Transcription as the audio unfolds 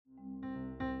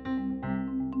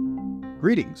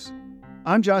Greetings.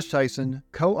 I'm Josh Tyson,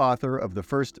 co-author of the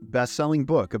first best-selling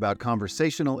book about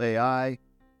conversational AI,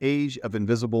 Age of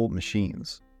Invisible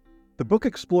Machines. The book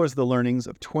explores the learnings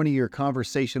of 20-year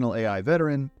conversational AI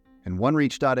veteran and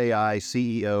OneReach.ai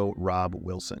CEO Robb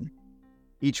Wilson.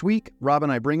 Each week, Robb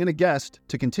and I bring in a guest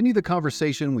to continue the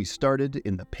conversation we started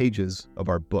in the pages of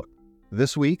our book.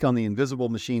 This week on the Invisible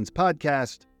Machines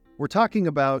podcast, we're talking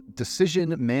about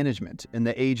decision management in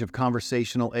the age of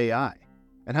conversational AI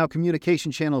and how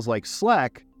communication channels like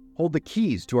Slack hold the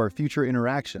keys to our future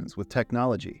interactions with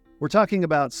technology. We're talking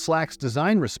about Slack's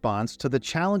design response to the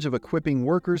challenge of equipping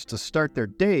workers to start their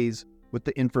days with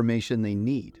the information they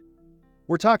need.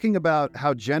 We're talking about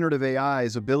how generative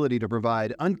AI's ability to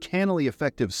provide uncannily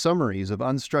effective summaries of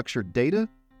unstructured data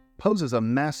poses a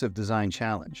massive design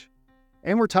challenge.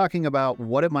 And we're talking about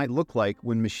what it might look like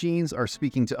when machines are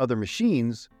speaking to other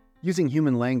machines using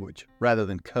human language rather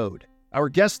than code. Our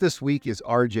guest this week is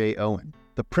RJ Owen,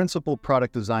 the principal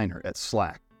product designer at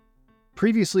Slack.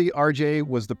 Previously, RJ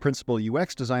was the principal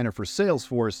UX designer for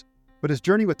Salesforce, but his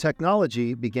journey with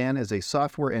technology began as a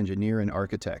software engineer and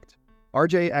architect.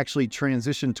 RJ actually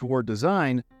transitioned toward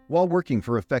design while working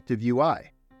for Effective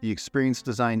UI, the experience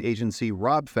design agency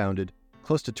Robb founded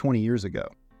close to 20 years ago.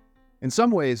 In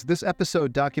some ways, this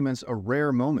episode documents a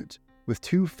rare moment with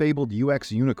two fabled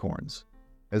UX unicorns,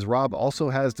 as Robb also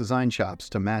has design chops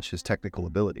to match his technical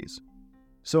abilities.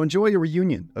 So enjoy a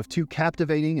reunion of two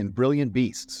captivating and brilliant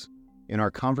beasts in our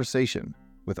conversation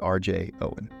with RJ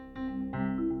Owen.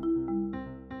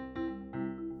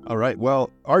 All right. Well,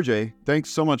 RJ, thanks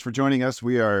so much for joining us.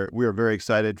 We are very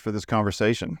excited for this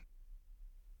conversation.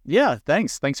 Yeah,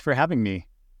 thanks. Thanks for having me.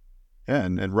 Yeah,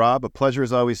 and Robb, a pleasure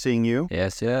as always seeing you.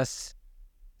 Yes.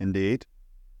 Indeed.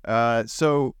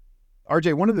 So,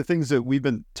 RJ, one of the things that we've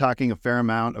been talking a fair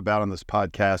amount about on this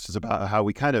podcast is about how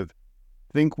we kind of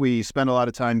think we spend a lot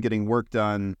of time getting work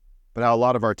done, but how a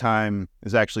lot of our time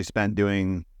is actually spent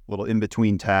doing little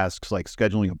in-between tasks like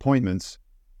scheduling appointments.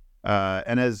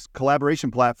 And as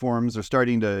collaboration platforms are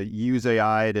starting to use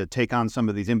AI to take on some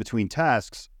of these in-between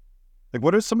tasks, like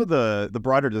what are some of the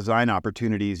broader design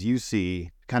opportunities you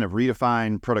see to kind of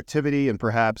redefine productivity and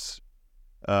perhaps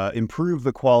improve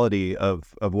the quality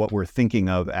of what we're thinking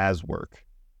of as work?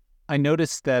 I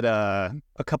noticed that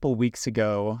a couple weeks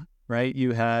ago, right,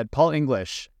 you had Paul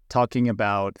English talking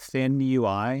about thin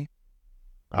UI.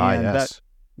 Yes.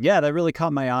 That really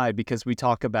caught my eye because we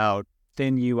talk about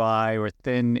thin UI or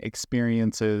thin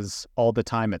experiences all the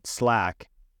time at Slack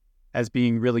as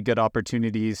being really good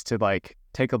opportunities to like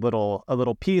take a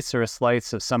little piece or a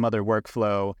slice of some other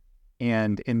workflow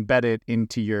and embed it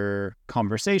into your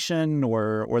conversation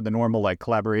or the normal like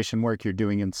collaboration work you're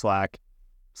doing in Slack,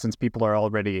 since people are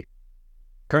already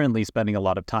currently spending a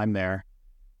lot of time there.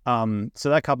 So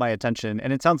that caught my attention.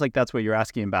 And it sounds like that's what you're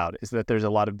asking about, is that there's a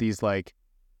lot of these like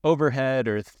overhead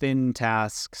or thin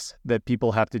tasks that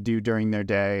people have to do during their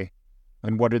day.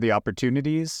 And what are the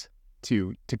opportunities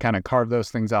to kind of carve those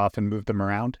things off and move them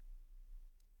around?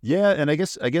 Yeah, and I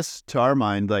guess to our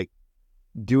mind, like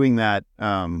doing that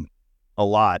a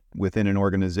lot within an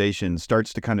organization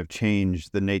starts to kind of change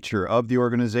the nature of the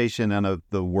organization and of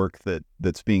the work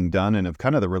that's being done and of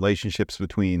kind of the relationships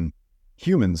between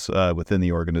humans within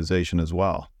the organization as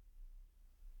well.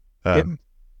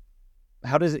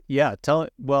 How does it? Yeah,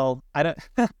 well, I don't.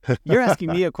 You're asking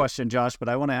me a question, Josh, but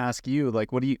I want to ask you.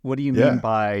 Like, what do you mean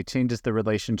by changes the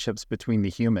relationships between the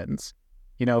humans?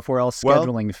 You know, if we're all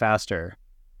scheduling faster,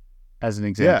 as an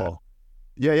example.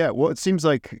 Yeah. Well, it seems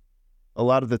like a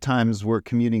lot of the times we're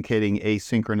communicating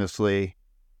asynchronously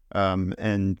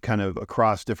and kind of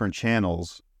across different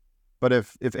channels. But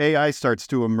if AI starts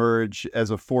to emerge as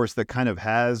a force that kind of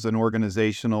has an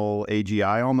organizational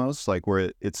AGI almost, like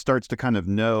where it starts to kind of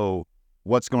know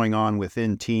what's going on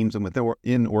within teams and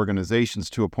within organizations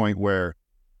to a point where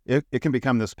it can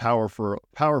become this powerful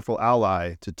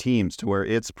ally to teams, to where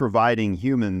it's providing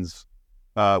humans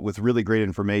with really great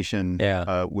information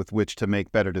with which to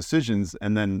make better decisions.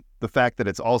 And then the fact that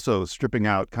it's also stripping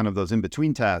out kind of those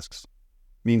in-between tasks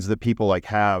means that people like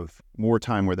have more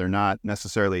time where they're not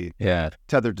necessarily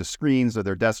tethered to screens or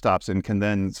their desktops and can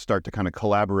then start to kind of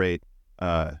collaborate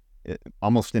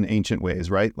almost in ancient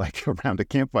ways, right? Like around a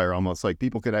campfire almost. Like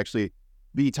people could actually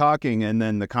be talking and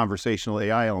then the conversational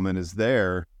AI element is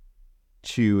there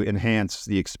to enhance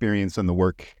the experience and the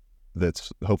work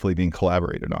that's hopefully being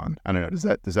collaborated on. I don't know.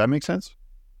 Does that make sense?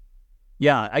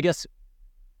 Yeah, I guess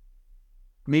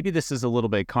maybe this is a little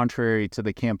bit contrary to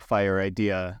the campfire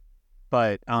idea,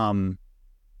 but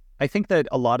I think that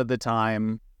a lot of the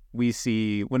time we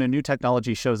see when a new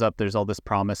technology shows up, there's all this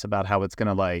promise about how it's going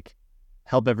to like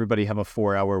help everybody have a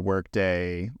 4-hour work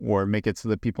day, or make it so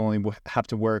that people only have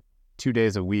to work 2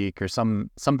 days a week, or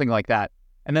something like that.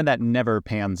 And then that never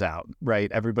pans out, right?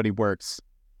 Everybody works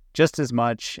just as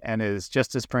much and is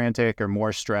just as frantic or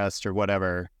more stressed or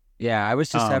whatever. Yeah, I was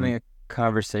just having a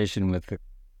conversation with a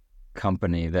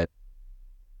company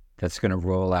that's going to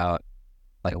roll out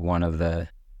like one of the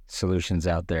solutions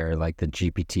out there, like the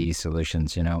GPT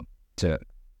solutions, to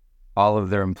all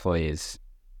of their employees.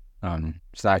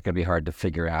 It's not going to be hard to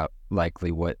figure out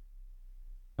likely what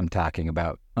I'm talking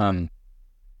about. And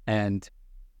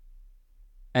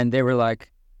they were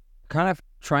like kind of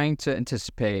trying to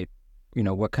anticipate,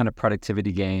 what kind of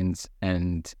productivity gains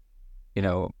and,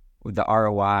 the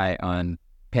ROI on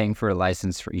paying for a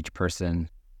license for each person,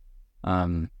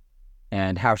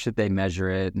 and how should they measure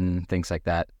it and things like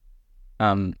that.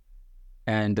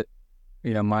 And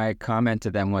my comment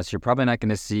to them was, you're probably not going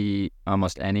to see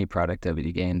almost any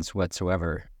productivity gains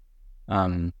whatsoever.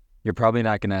 You're probably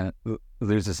not going to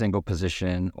lose a single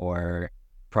position or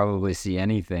probably see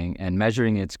anything, and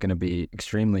measuring it's going to be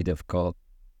extremely difficult.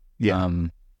 Yeah.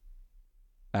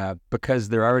 Because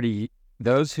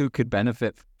those who could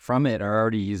benefit from it are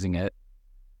already using it,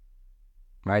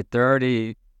 right? They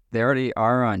already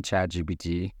are on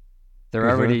ChatGPT. They're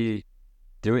already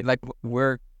doing, like,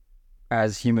 we're,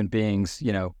 as human beings,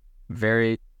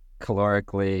 very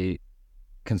calorically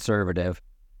conservative.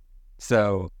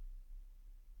 So,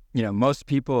 most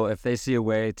people, if they see a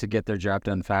way to get their job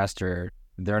done faster,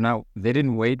 they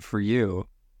didn't wait for you.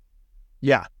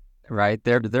 Yeah. Right?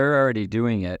 They're already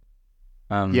doing it.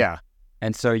 Yeah.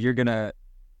 And so you're gonna,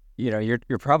 you're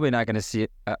probably not gonna see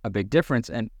a big difference.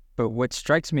 But what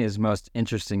strikes me as most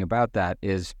interesting about that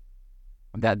is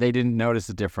that they didn't notice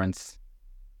the difference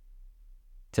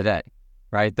today,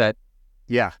 right? That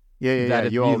yeah. That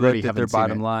if you you already looked at their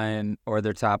bottom line or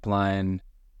their top line,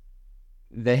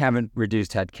 they haven't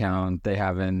reduced headcount. They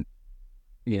haven't,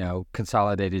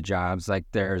 consolidated jobs. Like,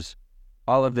 there's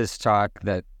all of this talk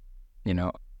that,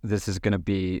 this is going to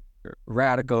be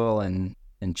radical and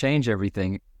change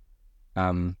everything.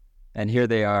 And here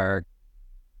they are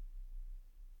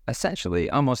essentially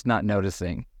almost not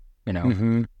noticing,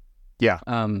 Yeah.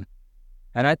 And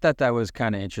I thought that was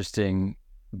kind of interesting,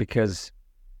 because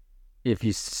if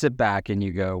you sit back and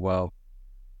you go, well,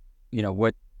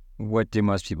 what do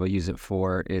most people use it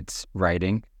for? It's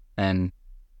writing. And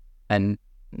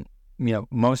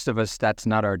most of us, that's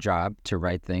not our job to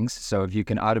write things. So if you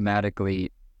can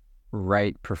automatically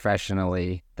write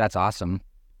professionally, that's awesome.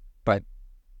 But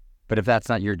if that's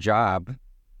not your job,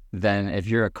 then if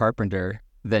you're a carpenter,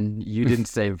 then you didn't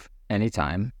save any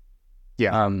time.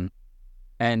 Yeah.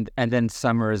 And then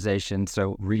summarization.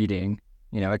 So reading,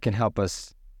 it can help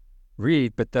us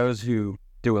read, but those who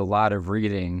do a lot of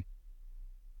reading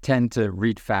tend to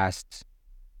read fast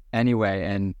anyway.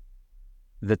 And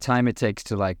the time it takes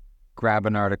to, like, grab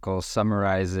an article,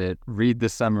 summarize it, read the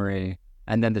summary,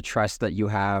 and then the trust that you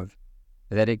have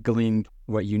that it gleaned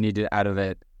what you needed out of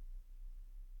it.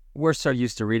 We're so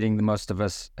used to reading, the most of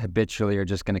us habitually are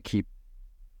just going to keep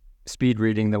speed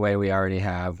reading the way we already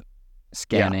have,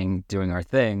 scanning, doing our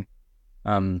thing.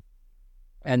 And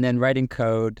then writing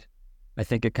code, I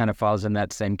think it kind of falls in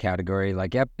that same category.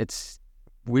 Like, yep,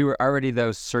 we were already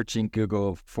those searching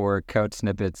Google for code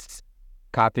snippets,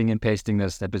 copying and pasting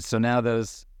those snippets. So now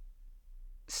those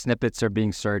snippets are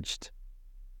being searched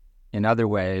in other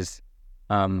ways.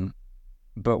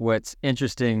 But what's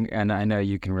interesting, and I know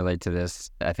you can relate to this,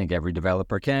 I think every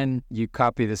developer can, you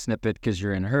copy the snippet because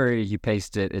you're in a hurry, you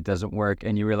paste it, it doesn't work,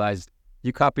 and you realize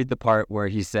you copied the part where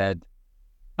he said,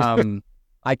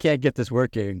 I can't get this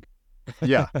working.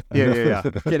 Yeah.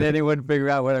 Can anyone figure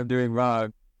out what I'm doing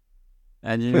wrong?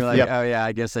 And you're like, oh yeah,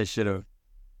 I guess I should have,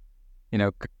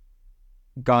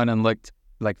 gone and looked,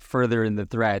 like, further in the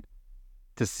thread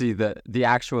to see the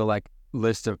actual, like,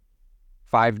 list of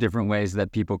 5 different ways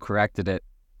that people corrected it,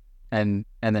 and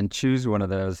then choose one of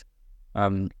those.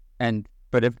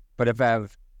 But if I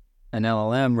have an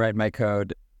LLM write my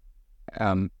code,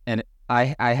 and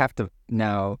I have to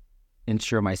now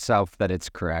ensure myself that it's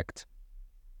correct.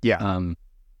 Yeah.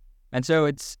 And so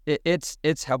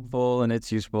it's helpful and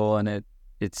it's useful, and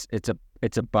it's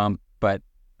a bump, but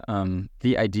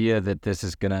the idea that this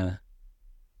is gonna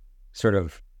sort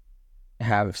of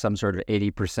have some sort of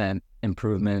 80%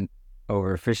 improvement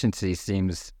over efficiency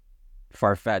seems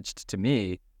far-fetched to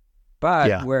me.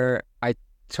 But where I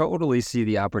totally see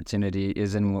the opportunity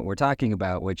is in what we're talking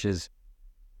about, which is,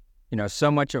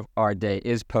 so much of our day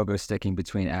is pogo sticking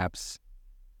between apps,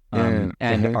 and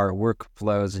our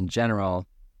workflows in general.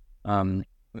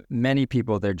 Many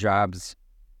people, their jobs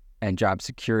and job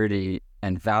security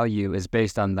and value is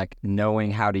based on like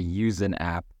knowing how to use an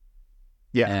app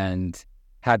and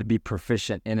how to be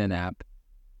proficient in an app.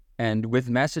 And with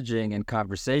messaging and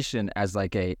conversation as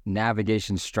like a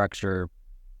navigation structure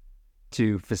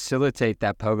to facilitate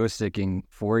that pogo sticking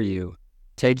for you,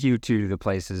 take you to the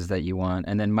places that you want,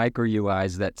 and then micro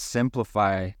UIs that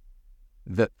simplify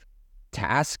the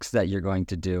tasks that you're going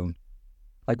to do.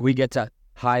 Like we get to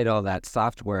hide all that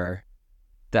software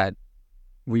that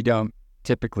we don't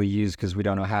typically use because we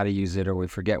don't know how to use it or we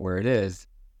forget where it is.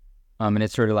 And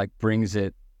it sort of like brings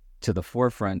it to the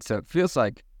forefront. So it feels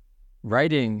like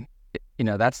writing,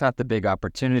 that's not the big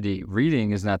opportunity.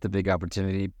 Reading is not the big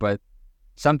opportunity, but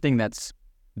something that's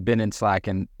been in Slack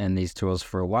and these tools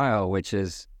for a while, which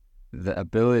is the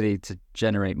ability to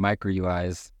generate micro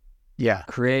UIs,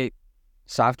 create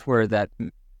software that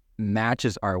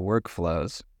matches our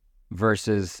workflows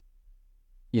versus,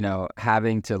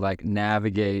 having to like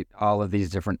navigate all of these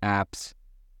different apps.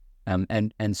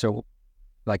 And so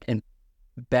like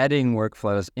embedding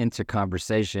workflows into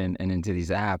conversation and into these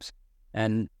apps.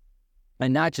 And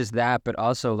not just that, but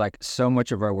also like so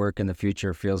much of our work in the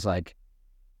future feels like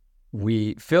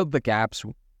we filled the gaps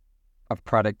of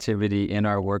productivity in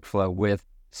our workflow with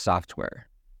software.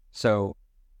 So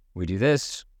we do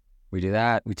this, we do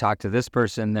that, we talk to this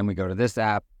person, then we go to this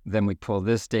app, then we pull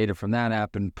this data from that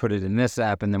app and put it in this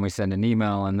app, and then we send an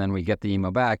email, and then we get the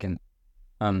email back.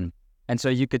 And so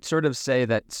you could sort of say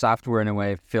that software in a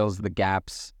way fills the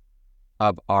gaps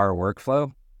of our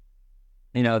workflow.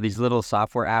 These little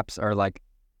software apps are like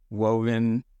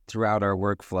woven throughout our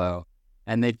workflow,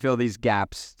 and they fill these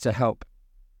gaps to help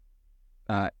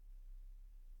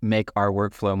make our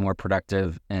workflow more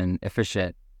productive and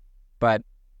efficient. But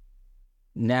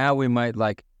now we might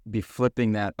like be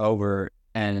flipping that over,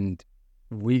 and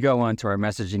we go onto our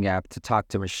messaging app to talk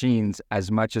to machines as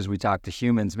much as we talk to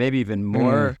humans, maybe even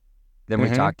more than we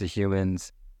talk to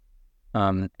humans.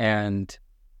 And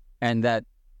that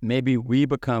maybe we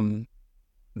become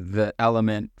the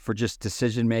element for just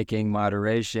decision-making,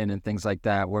 moderation, and things like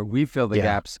that, where we fill the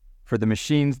gaps for the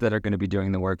machines that are going to be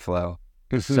doing the workflow.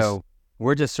 So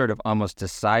we're just sort of almost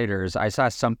deciders. I saw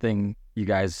something you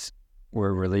guys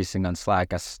were releasing on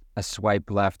Slack, a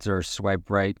swipe left or swipe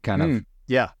right kind of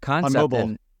concept. On mobile.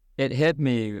 And it hit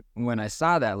me when I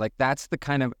saw that. Like, that's the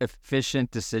kind of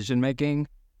efficient decision-making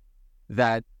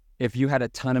that if you had a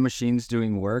ton of machines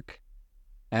doing work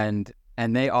and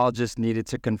they all just needed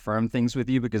to confirm things with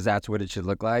you because that's what it should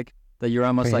look like, that you're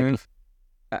almost like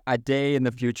a day in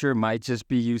the future might just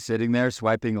be you sitting there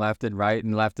swiping left and right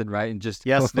and just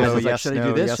yes, no, yes, like, should I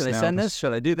do this? Should I send this?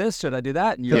 Should I do this? Should I do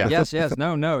that? And you're like, yes,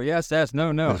 no, yes,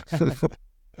 no.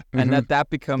 And that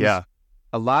becomes a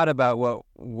lot about what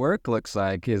work looks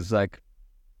like is like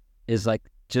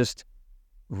just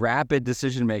rapid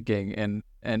decision making, and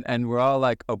we're all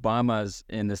like Obamas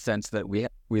in the sense that we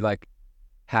like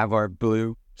have our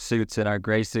blue suits and our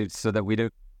gray suits so that we're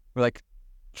like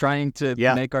trying to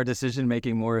make our decision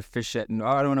making more efficient, and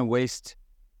I don't want to waste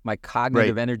my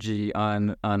cognitive energy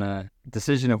on a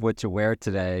decision of what to wear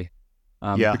today,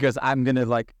 because I'm gonna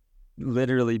like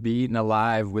literally be eaten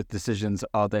alive with decisions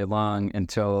all day long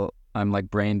until I'm like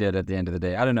brain dead at the end of the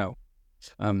day. I don't know.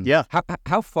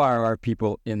 How far are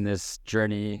people in this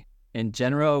journey in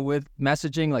general with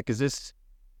messaging? Like,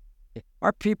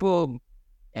 are people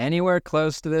anywhere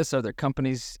close to this? Are there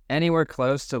companies anywhere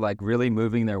close to like really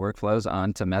moving their workflows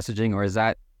onto messaging, or is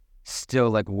that still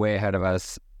like way ahead of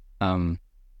us? I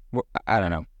don't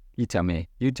know. You tell me.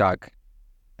 You talk.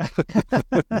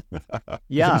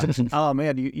 Oh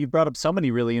man, you brought up so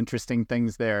many really interesting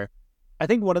things there. I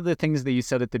think one of the things that you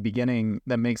said at the beginning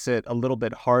that makes it a little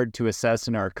bit hard to assess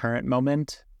in our current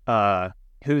moment,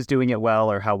 who's doing it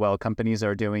well or how well companies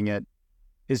are doing it,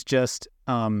 is just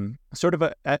sort of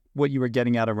what you were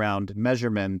getting at around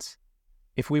measurement.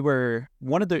 If we were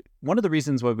one of the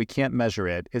reasons why we can't measure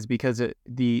it is because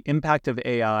the impact of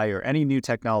AI or any new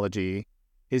technology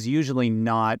is usually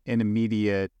not an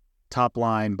immediate top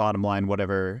line, bottom line,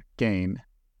 whatever gain,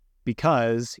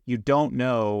 because you don't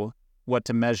know what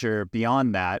to measure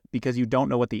beyond that, because you don't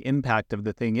know what the impact of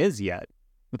the thing is yet.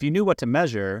 If you knew what to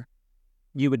measure,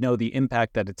 you would know the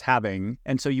impact that it's having,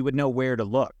 and so you would know where to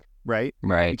look, right?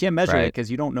 You can't measure it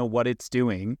because you don't know what it's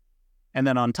doing. And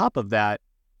then on top of that,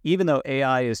 even though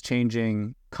AI is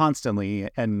changing constantly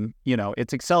and,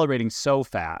 it's accelerating so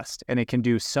fast and it can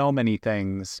do so many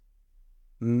things,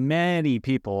 many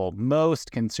people,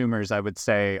 most consumers, I would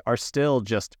say, are still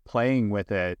just playing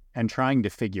with it and trying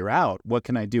to figure out, what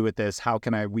can I do with this? How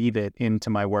can I weave it into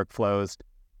my workflows?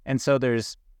 And so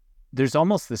there's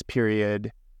almost this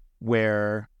period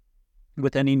where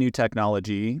with any new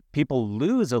technology, people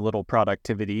lose a little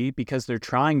productivity because they're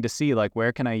trying to see, like,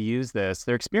 where can I use this?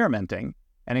 They're experimenting,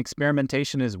 and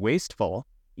experimentation is wasteful,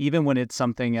 even when it's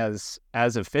something as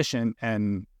efficient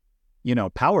and,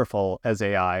 powerful as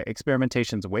AI.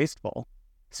 Experimentation's wasteful.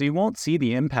 So you won't see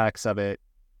the impacts of it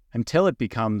until it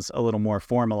becomes a little more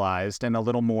formalized and a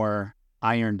little more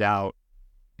ironed out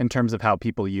in terms of how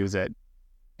people use it.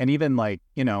 And even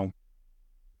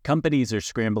companies are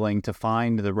scrambling to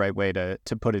find the right way to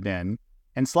put it in.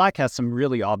 And Slack has some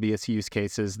really obvious use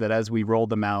cases that as we roll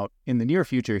them out in the near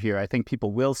future here, I think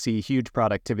people will see huge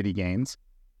productivity gains.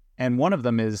 And one of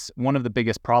them is, one of the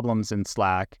biggest problems in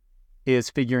Slack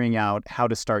is figuring out how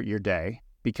to start your day,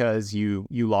 because you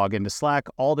log into Slack,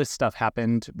 all this stuff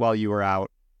happened while you were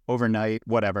out overnight,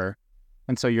 whatever.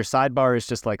 And so your sidebar is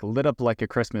just like lit up like a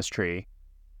Christmas tree.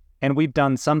 And we've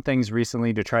done some things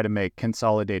recently to try to make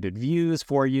consolidated views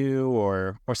for you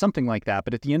or something like that.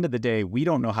 But at the end of the day, we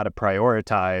don't know how to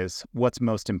prioritize what's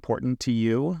most important to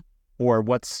you or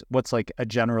what's like a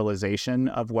generalization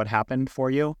of what happened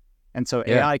for you. And so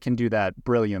AI can do that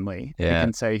brilliantly. It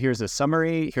can say, here's a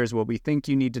summary, here's what we think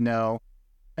you need to know.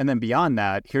 And then beyond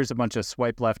that, here's a bunch of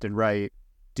swipe left and right.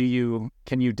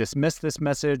 Can you dismiss this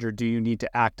message, or do you need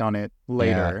to act on it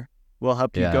later? Yeah. We'll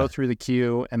help you go through the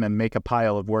queue and then make a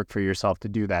pile of work for yourself to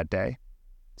do that day.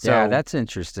 So, yeah, that's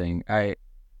interesting.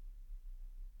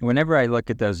 Whenever I look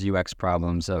at those UX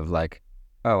problems of like,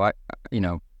 that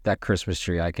Christmas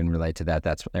tree, I can relate to that.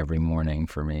 That's every morning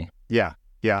for me. Yeah.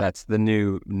 That's the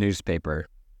new newspaper.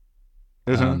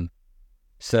 Mm-hmm.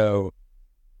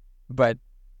 But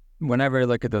whenever I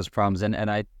look at those problems, and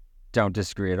I don't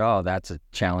disagree at all, that's a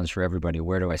challenge for everybody.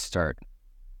 Where do I start?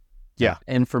 Yeah.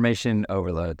 Information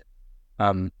overload.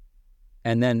 And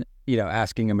then,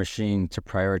 asking a machine to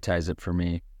prioritize it for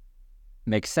me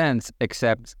makes sense,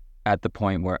 except at the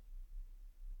point where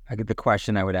the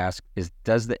question I would ask is,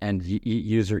 does the end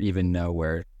user even know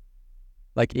where,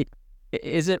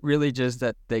 is it really just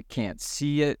that they can't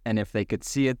see it? And if they could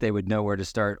see it, they would know where to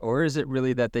start? Or is it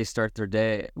really that they start their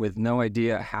day with no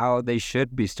idea how they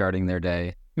should be starting their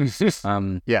day?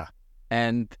 Yeah.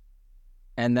 And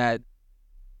that,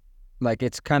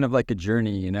 it's kind of like a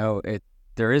journey,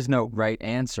 there is no right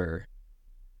answer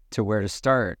to where to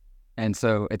start. And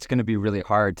so it's going to be really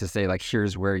hard to say,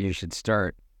 here's where you should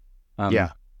start.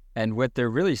 And what they're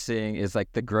really seeing is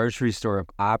the grocery store of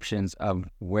options of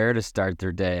where to start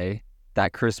their day,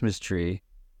 that Christmas tree.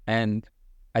 And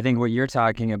I think what you're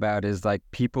talking about is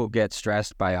people get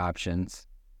stressed by options.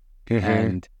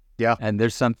 Mm-hmm. And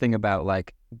there's something about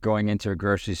going into a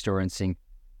grocery store and seeing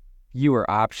fewer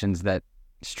options that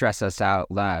stress us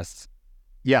out less.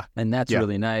 Yeah. And that's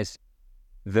really nice.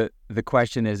 The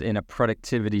question is, in a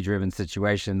productivity driven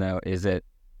situation though, is it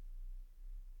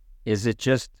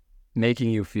just making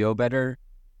you feel better?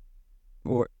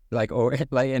 Or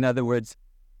in other words,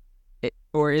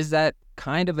 or is that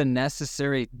kind of a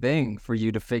necessary thing for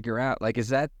you to figure out? Is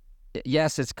that,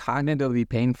 yes, it's cognitively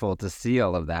painful to see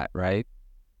all of that, right?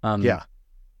 And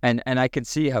I could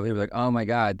see how people are oh my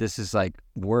God, this is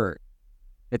work.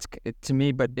 It's to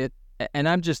me, and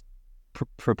I'm just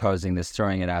proposing this,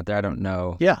 throwing it out there. I don't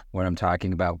know what I'm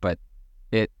talking about, but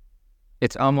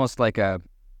it's almost like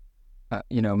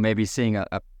maybe seeing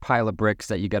a pile of bricks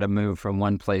that you got to move from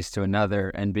one place to another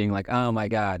and being oh my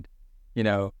God,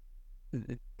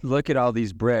 look at all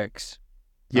these bricks.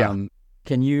 Can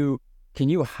you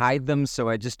hide them so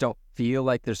I just don't feel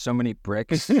like there's so many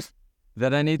bricks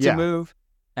that I need to move?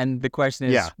 And the question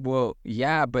is,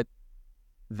 but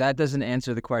that doesn't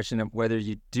answer the question of whether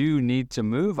you do need to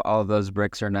move all of those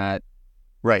bricks or not.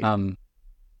 Right.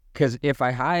 Because if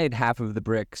I hide half of the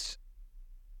bricks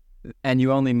and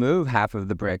you only move half of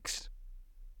the bricks,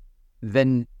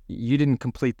 then you didn't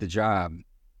complete the job.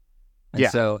 And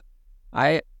so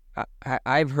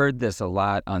I've heard this a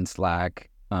lot on Slack,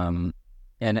 and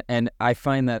I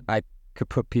find that I could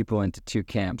put people into two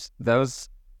camps. Those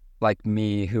like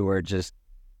me who are just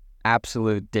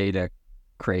absolute data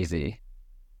crazy.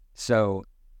 So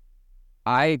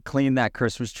I clean that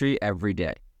Christmas tree every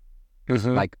day.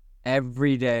 Mm-hmm.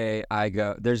 Every day I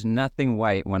go, there's nothing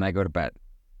white when I go to bed.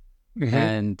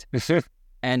 Mm-hmm.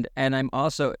 And I'm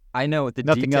also, I know what the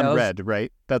nothing details. Unread,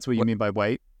 right? That's what you mean by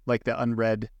white? The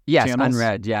unread Yes, channels?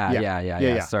 unread.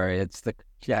 Yeah. Sorry, it's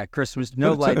Christmas.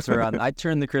 No lights are on. I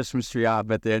turn the Christmas tree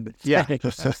off at the end. Yeah.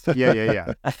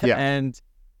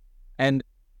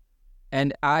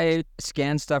 And I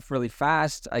scan stuff really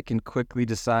fast. I can quickly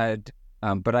decide,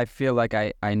 but I feel like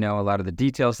I know a lot of the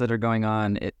details that are going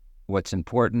on, what's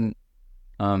important,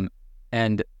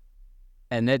 and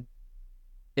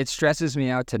it stresses me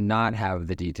out to not have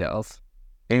the details.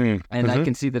 And I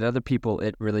can see that other people,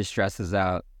 it really stresses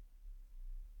out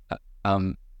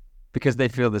because they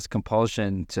feel this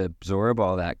compulsion to absorb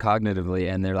all that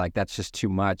cognitively, and they're like, that's just too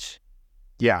much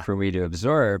for me to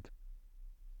absorb.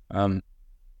 And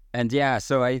yeah,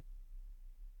 so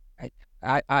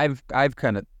I've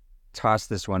kind of tossed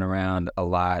this one around a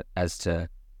lot as to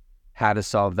how to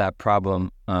solve that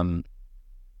problem. And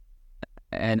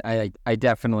I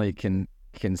definitely can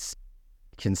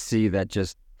see that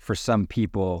just for some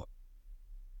people,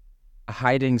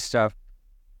 hiding stuff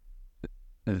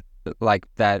like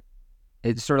that,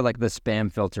 it's sort of like the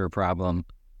spam filter problem.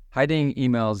 Hiding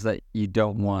emails that you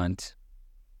don't want,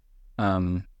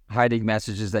 hiding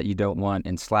messages that you don't want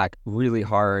in Slack, really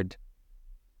hard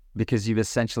because you've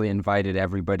essentially invited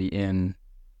everybody in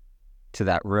to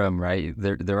that room, right?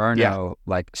 There are no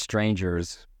like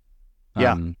strangers.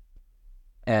 And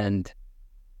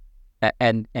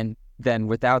then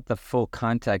without the full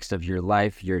context of your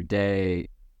life, your day,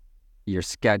 your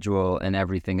schedule, and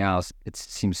everything else, it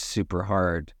seems super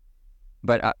hard.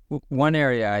 But one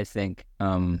area I think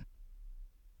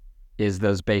is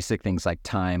those basic things like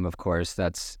time. Of course,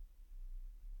 that's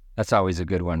always a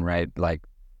good one, right? Like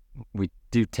we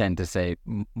do tend to say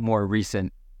more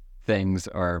recent things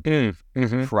are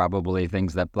probably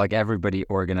things that like everybody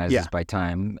organizes by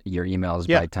time. Your emails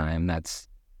by time. That's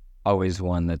always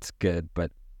one that's good.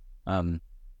 But I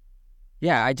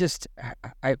just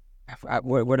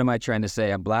what am I trying to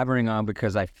say? I'm blabbering on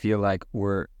because I feel like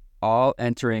we're all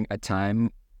entering a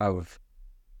time of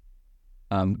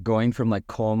going from like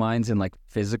coal mines and like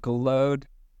physical load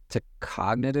to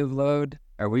cognitive load.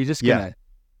 Are we just gonna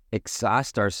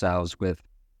exhaust ourselves with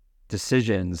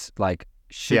decisions like,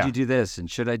 should you do this and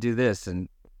should I do this? And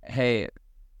hey,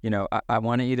 I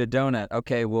want to eat a donut.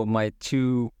 Okay, well, my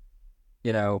two,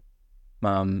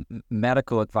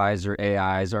 medical advisor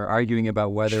AIs are arguing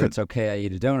about whether it's okay I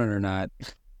eat a donut or not.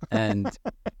 And,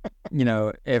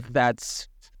 if that's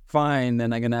fine,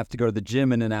 then I'm going to have to go to the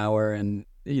gym in an hour and,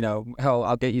 hell,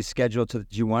 I'll get you scheduled do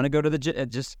you want to go to the gym?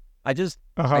 I just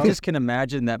can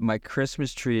imagine that my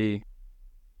Christmas tree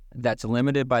that's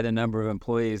limited by the number of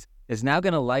employees is now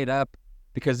going to light up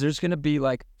because there's going to be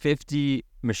like 50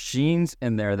 machines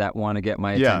in there that want to get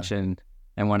my attention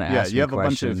and want to ask me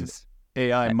questions. A bunch of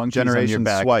AI monkeys generation on your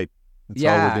back. Swipe. That's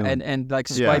all we're doing. and like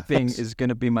swiping is going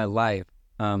to be my life.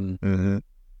 And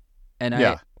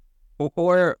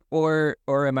or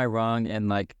am I wrong? And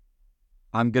like,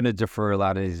 I'm going to defer a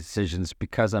lot of these decisions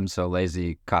because I'm so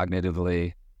lazy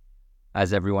cognitively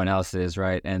as everyone else is,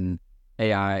 right? And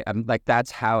AI, I'm like,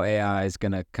 that's how AI is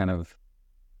going to kind of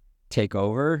take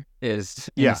over is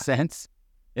in a sense,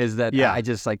 is that I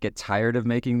just like get tired of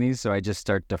making these. So I just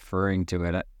start deferring to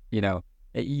it.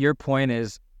 Your point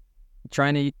is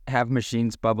trying to have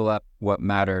machines bubble up what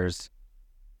matters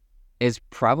is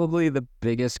probably the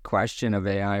biggest question of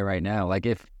AI right now. Like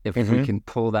if we can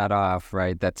pull that off,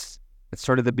 right, it's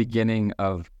sort of the beginning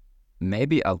of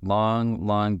maybe a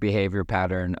long behavior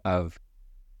pattern of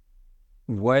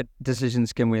what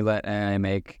decisions can we let AI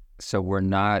make so we're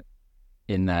not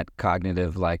in that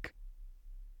cognitive like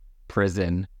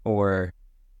prison or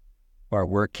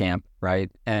work camp,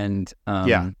 right? And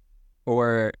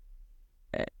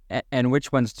and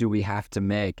which ones do we have to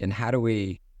make, and how do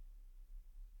we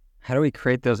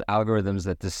create those algorithms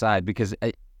that decide? Because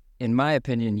in my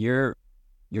opinion, you're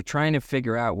trying to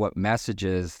figure out what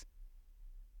messages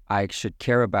I should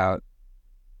care about,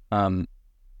 and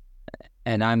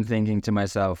I'm thinking to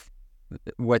myself,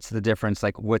 what's the difference?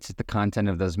 Like, what's the content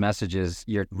of those messages?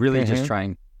 You're really just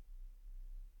trying.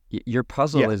 Your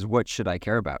puzzle is, what should I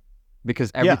care about?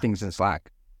 Because everything's in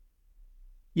Slack.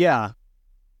 Yeah,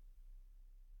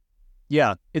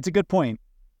 it's a good point.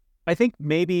 I think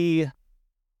maybe,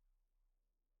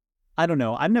 I don't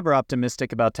know, I'm never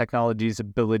optimistic about technology's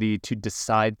ability to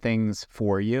decide things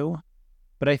for you,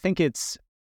 but I think it's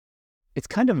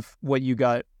kind of what you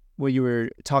were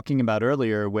talking about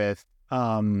earlier with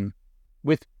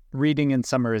reading and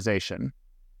summarization,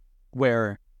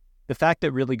 where the fact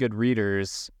that really good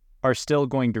readers are still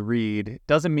going to read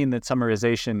doesn't mean that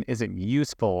summarization isn't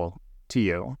useful to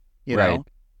you, you know?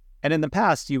 And in the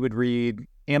past, you would read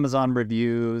Amazon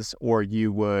reviews or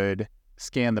you would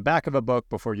scan the back of a book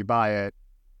before you buy it.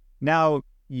 Now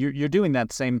you're doing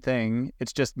that same thing.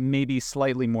 It's just maybe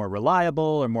slightly more reliable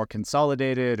or more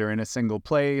consolidated or in a single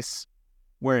place,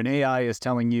 where an AI is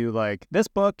telling you like, this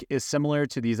book is similar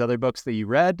to these other books that you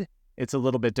read. It's a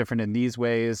little bit different in these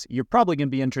ways. You're probably going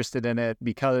to be interested in it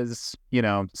because,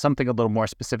 something a little more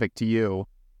specific to you.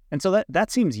 And so that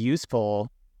seems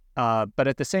useful. But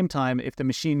at the same time, if the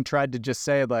machine tried to just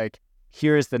say like,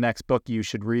 here's the next book you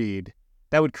should read,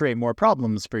 that would create more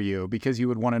problems for you because you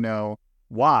would want to know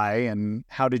why and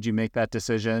how did you make that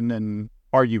decision and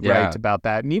are you right about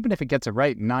that? And even if it gets it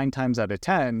right 9 times out of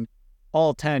 10,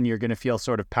 all 10 you're going to feel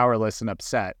sort of powerless and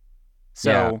upset.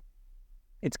 So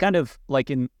it's kind of like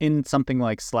in something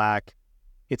like Slack,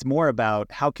 it's more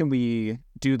about how can we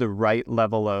do the right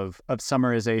level of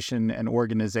summarization and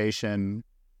organization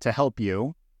to help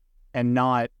you and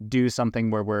not do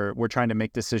something where we're trying to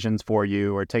make decisions for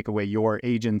you or take away your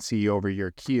agency over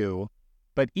your queue.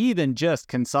 But even just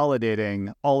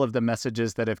consolidating all of the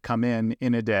messages that have come in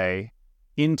a day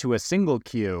into a single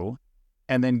queue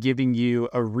and then giving you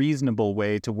a reasonable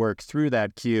way to work through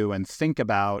that queue and think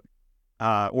about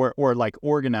or like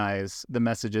organize the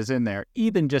messages in there,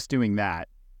 even just doing that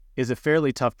is a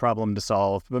fairly tough problem to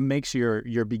solve, but makes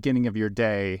your beginning of your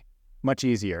day much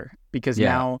easier. Because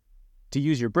now, to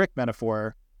use your brick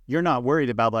metaphor, you're not worried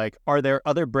about like, are there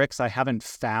other bricks I haven't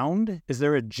found? Is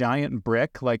there a giant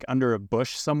brick like under a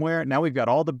bush somewhere? Now we've got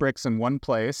all the bricks in one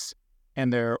place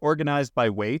and they're organized by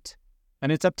weight. And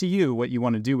it's up to you what you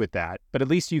want to do with that. But at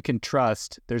least you can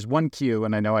trust there's one queue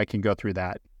and I know I can go through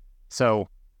that. So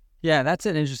yeah, that's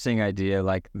an interesting idea.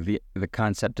 Like the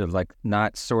concept of like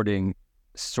not sorting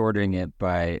it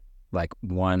by like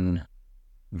one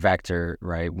vector,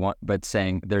 right? But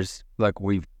saying there's like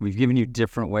we've given you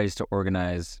different ways to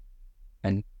organize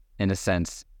and in a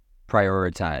sense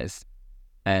prioritize.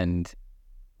 And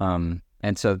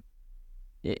so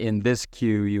in this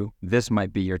queue this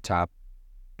might be your top,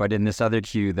 but in this other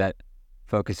queue that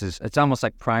focuses, it's almost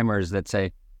like primers that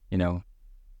say,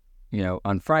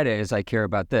 on Fridays I care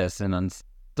about this and on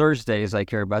Thursdays I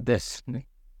care about this.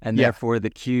 And therefore the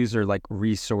queues are like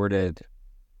resorted,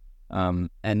 and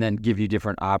then give you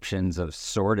different options of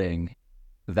sorting.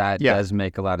 That does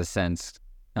make a lot of sense,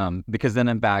 because then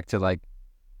I'm back to like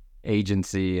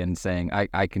agency and saying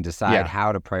I can decide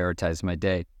how to prioritize my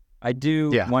day. I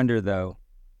do wonder though,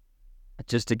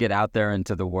 just to get out there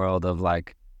into the world of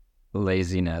like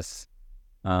laziness,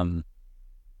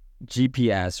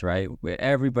 GPS, right?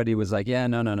 Everybody was like,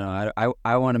 no.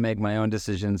 I want to make my own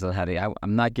decisions on how to.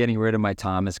 I'm not getting rid of my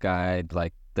Thomas guide.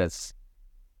 Like that's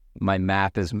my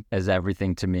map is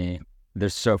everything to me.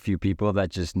 There's so few people that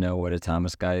just know what a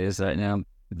Thomas guide is right now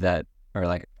that are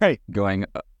like, hey, going,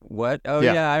 what? Oh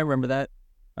yeah, I remember that.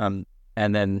 And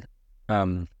then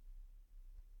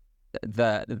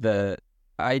the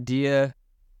idea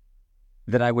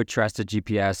that I would trust a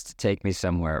GPS to take me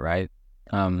somewhere, right?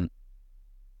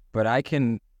 But I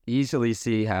can easily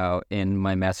see how in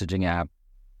my messaging app,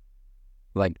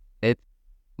 like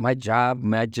my job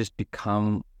might just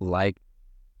become like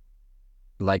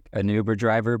an Uber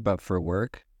driver, but for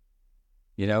work,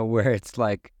 where it's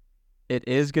like, it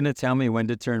is going to tell me when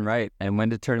to turn right and when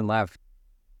to turn left.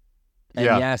 And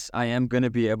yes, I am going to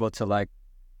be able to like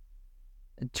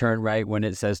turn right when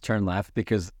it says turn left,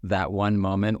 because that one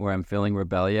moment where I'm feeling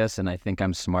rebellious and I think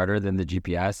I'm smarter than the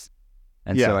GPS.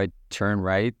 And so I turn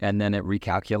right and then it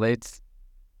recalculates.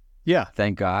 Yeah.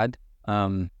 Thank God.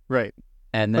 Right.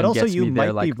 And then but also gets you me might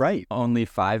there like be right. only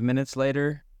 5 minutes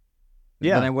later.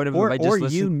 Yeah. Than I would have if I just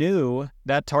listened. You knew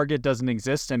that target doesn't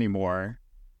exist anymore.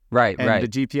 Right, and the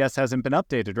GPS hasn't been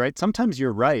updated, right? Sometimes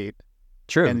you're right.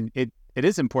 True. And it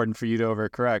is important for you to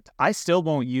overcorrect. I still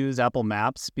won't use Apple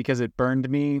Maps because it burned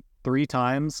me 3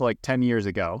 times like 10 years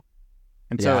ago.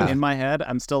 And so in my head,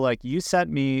 I'm still like, you sent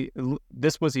me,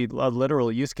 this was a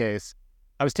literal use case.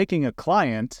 I was taking a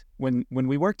client when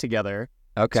we worked together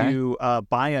to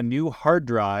buy a new hard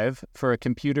drive for a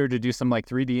computer to do some like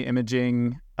 3D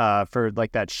imaging for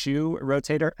like that shoe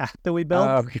rotator app that we built.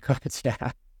 Oh, God,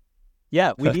 yeah.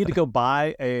 Yeah, we needed to go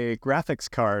buy a graphics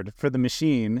card for the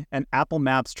machine, and Apple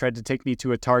Maps tried to take me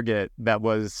to a Target that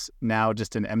was now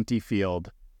just an empty field.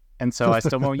 And so I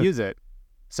still won't use it.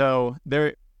 So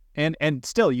there... And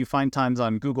still, you find times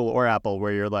on Google or Apple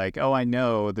where you're like, oh, I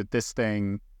know that this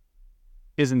thing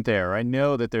isn't there. I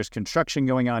know that there's construction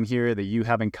going on here that you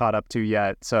haven't caught up to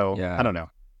yet. So I don't know.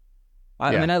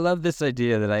 I mean, I love this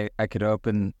idea that I could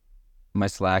open my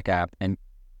Slack app and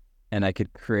I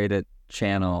could create a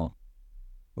channel,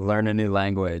 learn a new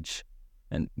language,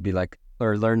 and be like,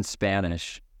 or learn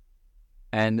Spanish.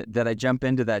 And that I jump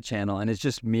into that channel and it's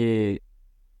just me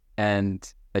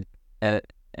and a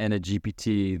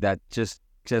GPT that just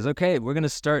says, okay, we're going to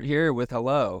start here with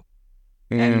hello.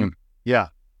 And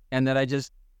that I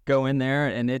just go in there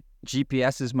and it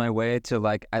GPS is my way to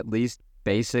like at least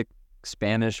basic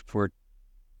Spanish for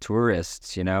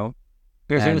tourists, and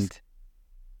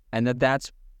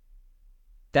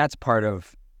that's part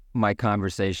of my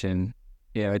conversation.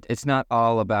 It's not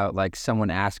all about like someone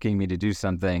asking me to do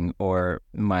something or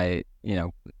my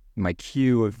my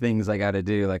queue of things I got to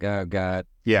do. Like, oh God,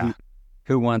 Yeah.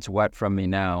 who wants what from me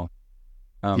now?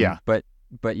 Yeah. But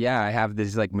yeah, I have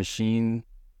these like machine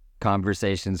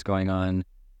conversations going on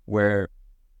where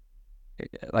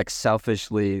like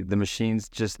selfishly the machine's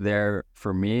just there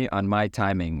for me on my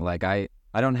timing. Like I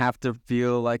don't have to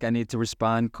feel like I need to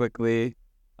respond quickly.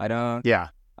 I don't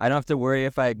have to worry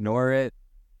if I ignore it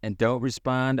and don't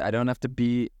respond. I don't have to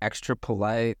be extra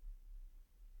polite.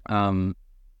 And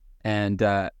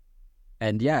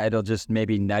yeah, it'll just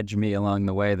maybe nudge me along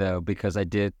the way though, because I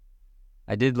did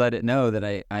let it know that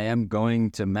I am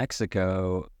going to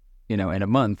Mexico, in a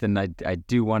month, and I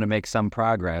do want to make some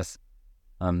progress.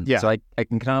 So I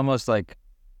can almost like,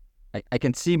 I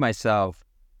can see myself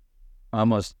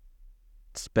almost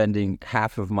spending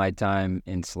half of my time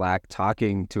in Slack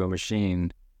talking to a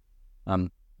machine.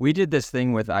 We did this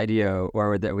thing with IDEO,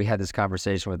 or that we had this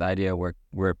conversation with IDEO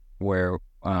where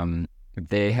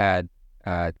they had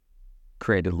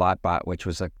created Lotbot, which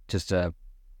was just a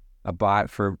bot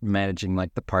for managing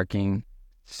like the parking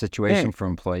situation for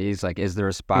employees. Like, is there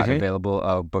a spot available?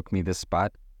 Oh, book me this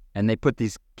spot. And they put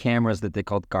these cameras that they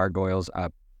called gargoyles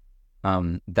up,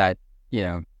 that,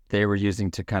 they were using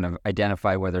to kind of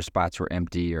identify whether spots were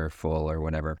empty or full or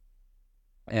whatever.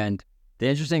 And the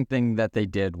interesting thing that they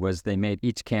did was they made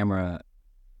each camera,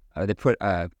 they put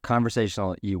a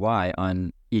conversational UI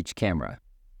on each camera.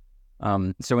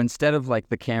 So instead of like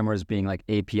the cameras being like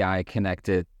API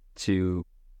connected to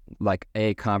like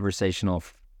a conversational,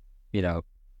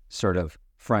 sort of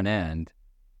front end,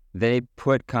 they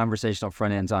put conversational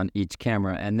front ends on each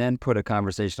camera and then put a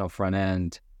conversational front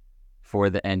end for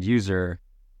the end user.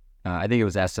 I think it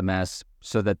was SMS,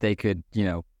 so that they could,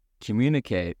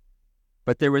 communicate.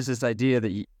 But there was this idea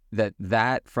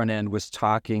that front end was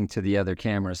talking to the other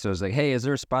camera. So it was like, hey, is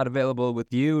there a spot available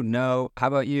with you? No. How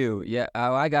about you? Yeah.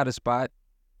 Oh, I got a spot.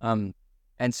 And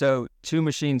so two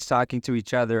machines talking to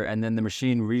each other, and then the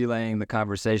machine relaying the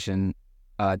conversation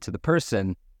to the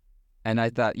person. And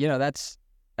I thought,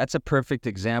 that's a perfect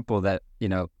example that,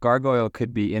 Gargoyle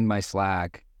could be in my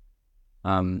Slack.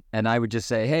 And I would just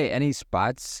say, hey, any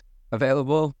spots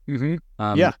available?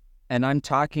 And I'm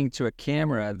talking to a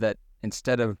camera that,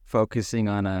 instead of focusing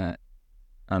on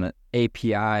an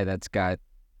API that's got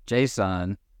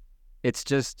JSON, it's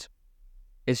just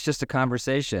a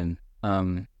conversation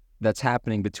that's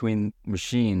happening between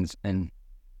machines. And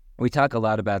we talk a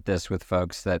lot about this with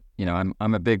folks that, I'm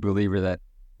a big believer that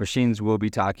machines will be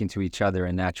talking to each other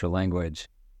in natural language.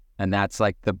 And that's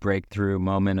like the breakthrough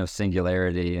moment of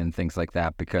singularity and things like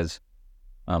that, because,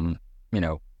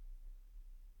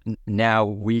 now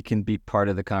we can be part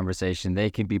of the conversation.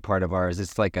 They can be part of ours.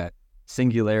 It's like a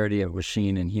singularity of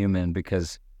machine and human,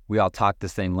 because we all talk the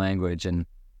same language. And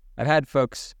I've had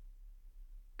folks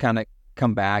kind of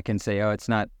come back and say, oh, it's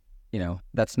not,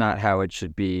 that's not how it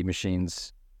should be.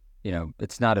 Machines,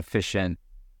 it's not efficient.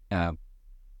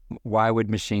 Why would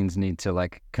machines need to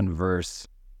like converse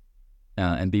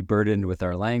and be burdened with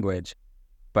our language?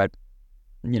 But,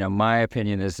 my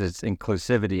opinion is it's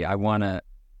inclusivity. I want to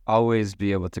always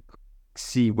be able to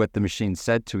see what the machine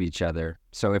said to each other.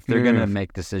 So if they're going to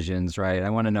make decisions, right, I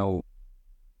want to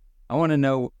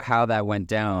know how that went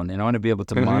down, and I want to be able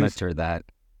to monitor that.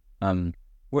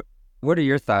 What are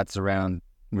your thoughts around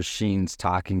machines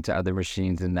talking to other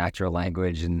machines in natural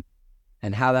language, and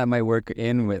how that might work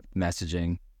in with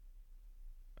messaging?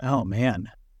 Oh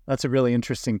man, that's a really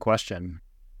interesting question.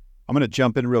 I'm going to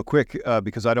jump in real quick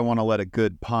because I don't want to let a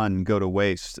good pun go to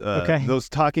waste. Okay. Those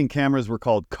talking cameras were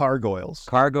called cargoyles.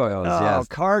 Cargoyles, yes.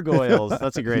 Cargoyles.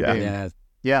 That's a great name. Yeah.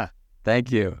 Yeah.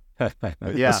 Thank you.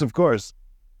 Yes, of course.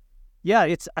 Yeah,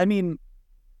 I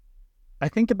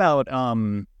think about,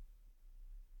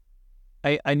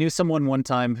 I knew someone one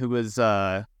time who was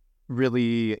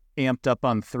really amped up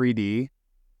on 3D.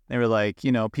 They were like,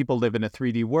 people live in a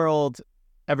 3D world.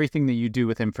 Everything that you do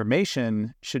with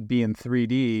information should be in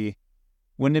 3D.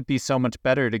 Wouldn't it be so much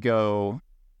better to go,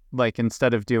 like,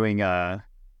 instead of doing a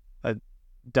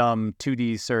dumb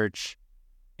 2D search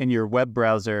in your web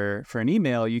browser for an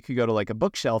email, you could go to like a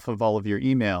bookshelf of all of your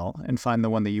email and find the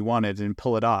one that you wanted and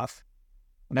pull it off.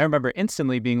 And I remember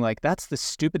instantly being like, that's the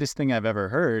stupidest thing I've ever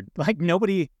heard. Like,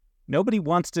 nobody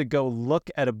wants to go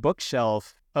look at a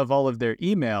bookshelf of all of their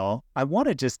email. I want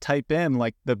to just type in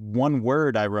like the one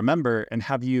word I remember and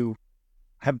have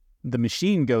the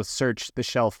machine go search the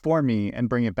shelf for me and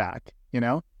bring it back,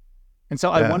 And so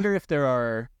I wonder if there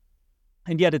are,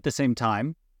 and yet at the same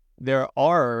time, there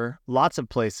are lots of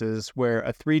places where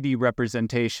a 3D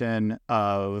representation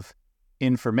of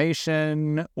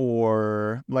information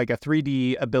or like a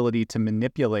 3D ability to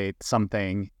manipulate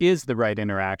something is the right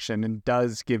interaction and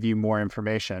does give you more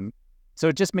information. So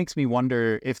it just makes me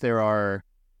wonder if there are,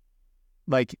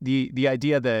 like, the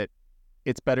idea that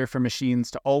it's better for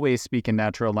machines to always speak in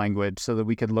natural language so that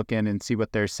we could look in and see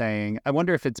what they're saying. I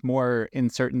wonder if it's more in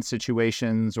certain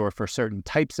situations or for certain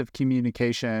types of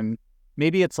communication.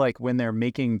 Maybe it's like when they're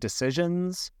making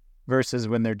decisions versus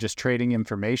when they're just trading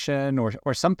information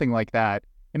or something like that.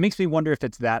 It makes me wonder if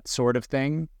it's that sort of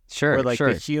thing. Sure, or like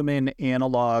sure. the human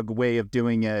analog way of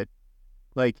doing it,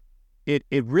 like it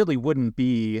really wouldn't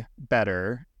be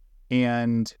better.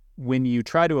 And when you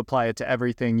try to apply it to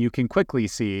everything, you can quickly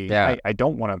see, Yeah. I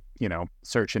don't want to,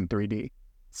 search in 3D.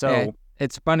 So Yeah,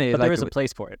 it's funny. but like, there is a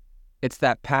place for it. it's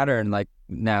that pattern, like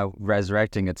now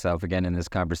resurrecting itself again in this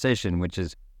conversation, which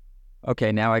is,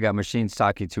 okay, now I got machines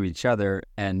talking to each other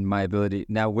and my ability,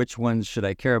 now which ones should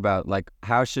I care about? Like,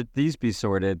 how should these be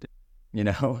sorted?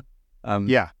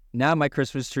 Yeah. Now my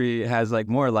Christmas tree has like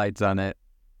more lights on it.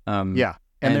 Yeah.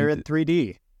 And they're in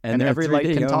 3D. And they're every 3D. light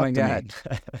can Oh talk my to God.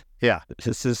 me. Yeah.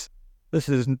 This is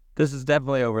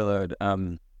definitely overload.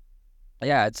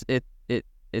 Yeah,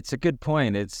 it's a good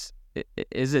point.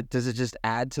 Does it just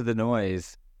add to the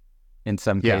noise in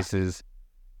some cases?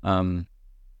 And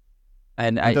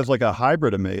it does like a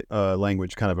hybrid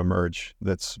language kind of emerge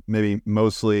that's maybe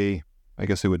mostly, I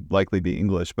guess it would likely be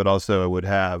English, but also it would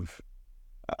have,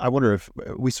 I wonder if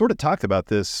we sort of talked about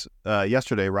this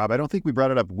yesterday, Rob. I don't think we brought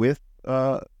it up with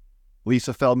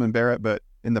Lisa Feldman Barrett, but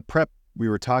in the prep, we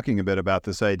were talking a bit about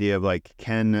this idea of like,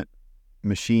 can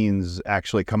machines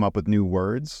actually come up with new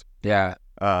words? Yeah.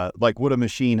 Like, would a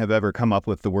machine have ever come up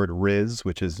with the word "riz,"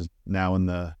 which is now in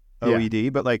the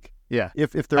OED? But like,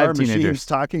 if there are machines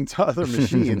talking to other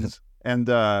machines, and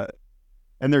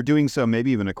they're doing so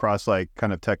maybe even across like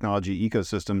kind of technology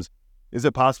ecosystems, is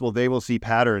it possible they will see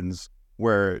patterns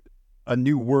where a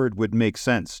new word would make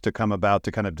sense to come about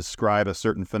to kind of describe a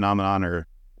certain phenomenon or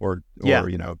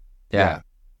Yeah.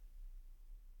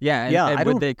 And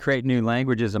would they create new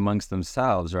languages amongst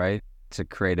themselves, right, to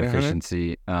create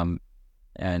efficiency?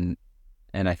 And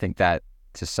I think that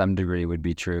to some degree would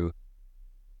be true.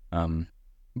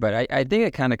 But I think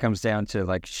it kind of comes down to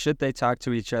like, should they talk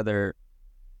to each other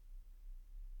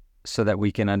so that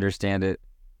we can understand it,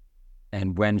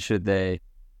 and when should they?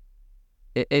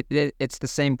 It's the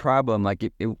same problem.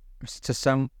 Like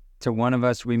to one of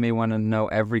us, we may want to know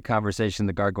every conversation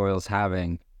the gargoyle's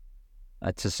having.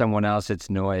 To someone else,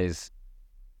 it's noise.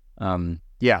 I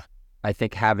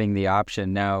think having the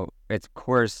option now, it's of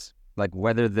course, like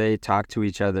whether they talk to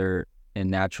each other in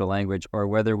natural language or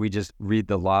whether we just read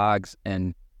the logs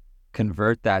and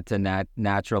convert that to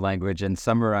natural language and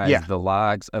summarize the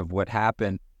logs of what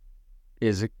happened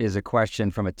is a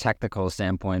question from a technical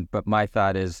standpoint. But my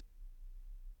thought is,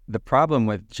 the problem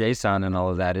with JSON and all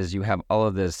of that is you have all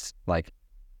of this like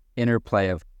interplay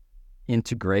of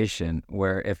integration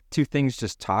where if two things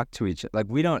just talk to each other, like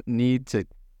we don't need to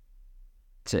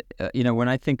when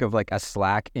I think of like a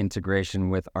Slack integration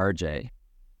with RJ,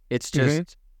 it's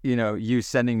just you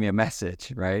sending me a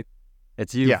message, right?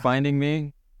 It's you finding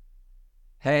me,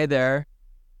 hey there,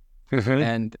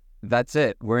 and that's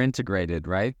it. We're integrated,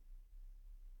 right?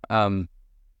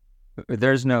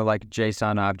 There's no like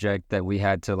JSON object that we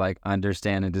had to like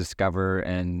understand and discover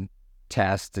and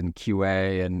test and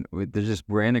QA, and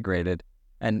we're integrated.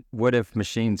 And what if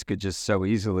machines could just so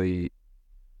easily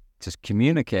just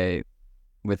communicate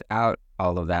without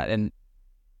all of that? And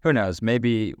who knows,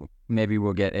 maybe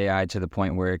we'll get AI to the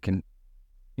point where it can,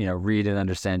 read and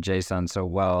understand JSON so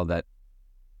well that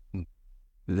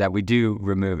we do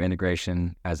remove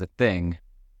integration as a thing.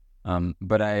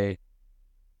 But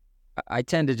I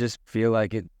tend to just feel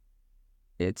like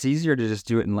it's easier to just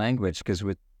do it in language, because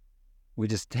we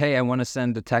just, hey, I want to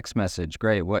send a text message.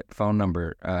 Great. What phone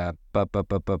number?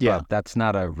 That's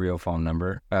not a real phone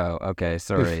number. Oh, okay.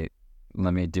 Sorry.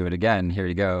 Let me do it again. Here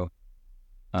you go.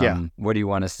 What do you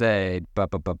want to say?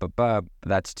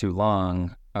 That's too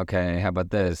long. Okay. How about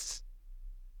this?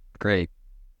 Great.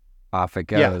 Off it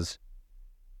goes.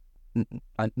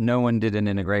 No one did an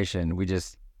integration. We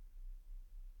just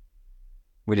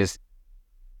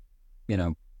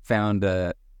found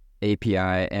a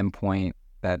API endpoint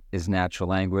that is natural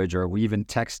language, or we even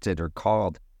texted or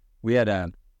called. We had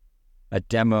a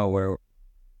demo where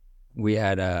we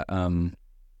had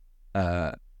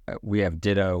we have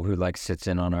Ditto who like sits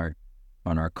in on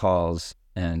our calls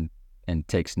and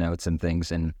takes notes and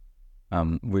things, and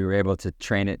we were able to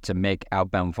train it to make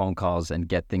outbound phone calls and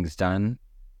get things done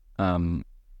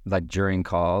like during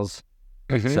calls.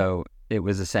 So it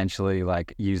was essentially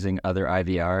like using other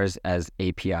IVRs as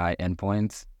API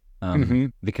endpoints,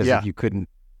 because if you couldn't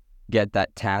get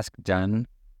that task done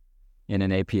in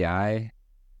an API,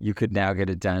 you could now get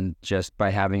it done just by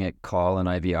having it call an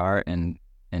IVR and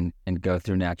go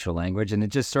through natural language. And it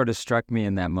just sort of struck me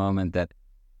in that moment that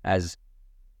as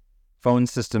phone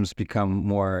systems become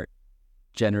more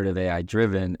generative AI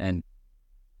driven and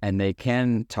they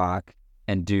can talk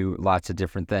and do lots of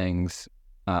different things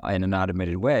in an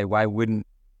automated way, why wouldn't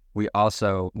we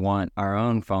also want our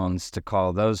own phones to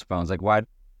call those phones? Like, why?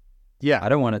 Yeah. I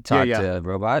don't want to talk to a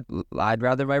robot. I'd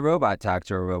rather my robot talk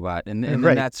to a robot. And then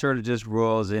that sort of just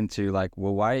rolls into like,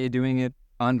 well, why are you doing it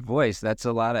on voice? That's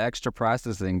a lot of extra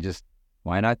processing. Just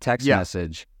why not text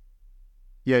message?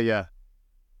 Yeah,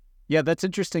 that's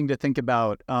interesting to think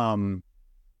about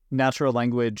natural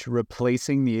language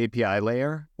replacing the API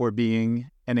layer or being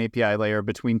an API layer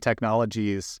between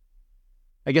technologies.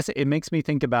 I guess it makes me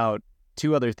think about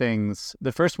two other things.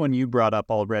 The first one you brought up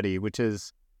already, which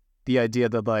is the idea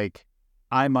that like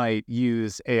I might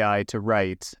use AI to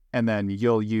write and then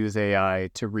you'll use AI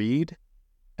to read.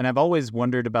 And I've always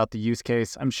wondered about the use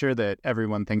case. I'm sure that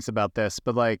everyone thinks about this,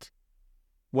 but like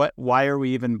why are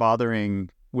we even bothering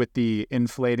with the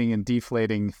inflating and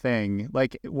deflating thing?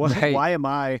 Like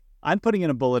why I'm putting in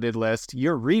a bulleted list,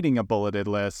 you're reading a bulleted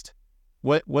list.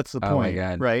 What's the point? Oh my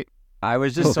God. Right? I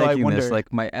was just thinking this,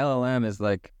 like my LLM is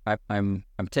like, I'm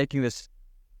taking this,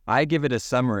 I give it a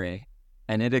summary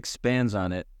and it expands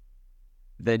on it.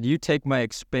 Then you take my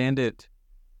expanded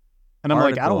and I'm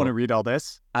article, like, I don't want to read all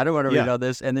this. I don't want to read all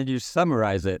this. And then you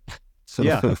summarize it. So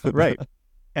yeah, right.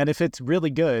 And if it's really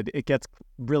good, it gets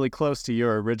really close to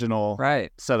your original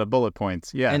set of bullet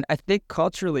points. Yeah. And I think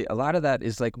culturally, a lot of that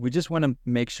is like, we just want to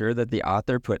make sure that the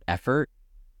author put effort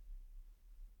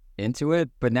into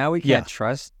it. But now we can't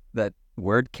trust that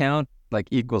word count like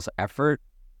equals effort.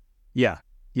 Yeah.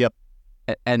 Yep.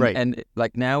 And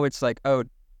like now it's like, oh,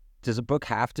 does a book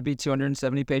have to be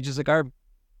 270 pages? Like and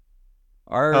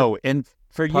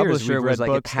for years publisher we've read was like,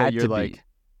 books it had that you're to like, be.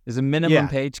 There's a minimum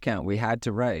page count we had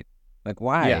to write. Like,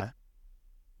 why?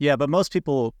 Yeah, but most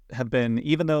people have been,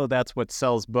 even though that's what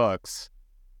sells books,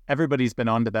 everybody's been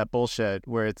onto that bullshit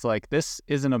where it's like, this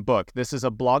isn't a book. This is a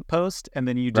blog post, and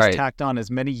then you just tacked on as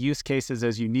many use cases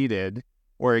as you needed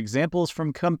or examples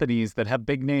from companies that have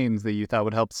big names that you thought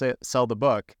would help sell the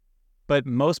book. But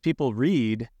most people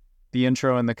read the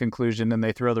intro and the conclusion and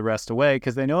they throw the rest away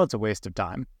because they know it's a waste of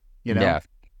time. You know? Yeah.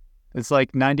 It's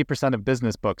like 90% of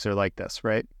business books are like this,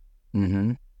 right?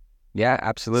 Mm-hmm. Yeah,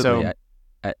 absolutely. So,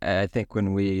 I think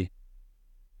when we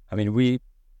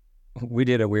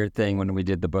did a weird thing when we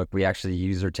did the book. We actually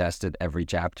user tested every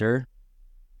chapter.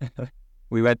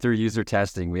 We went through user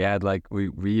testing. We had like,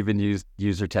 we even used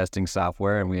user testing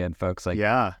software, and we had folks like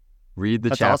read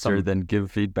the chapter, then give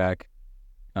feedback,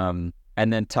 and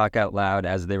then talk out loud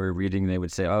as they were reading. They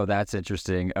would say, "Oh, that's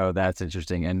interesting. Oh, that's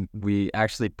interesting." And we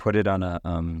actually put it on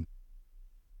a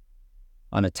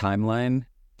timeline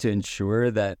to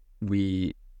ensure that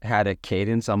we had a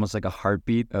cadence, almost like a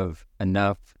heartbeat of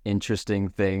enough interesting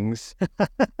things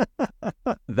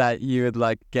that you would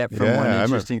like get from one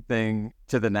interesting thing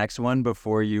to the next one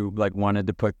before you like wanted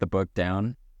to put the book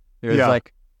down. It was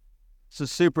like, so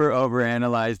super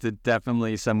overanalyzed. It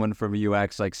definitely someone from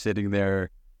UX like sitting there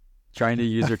trying to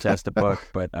user test a book,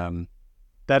 but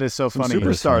that is so funny. Some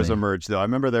superstars emerged though. I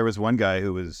remember there was one guy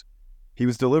who was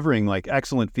delivering like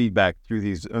excellent feedback through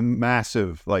these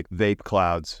massive like vape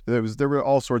clouds. There were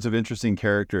all sorts of interesting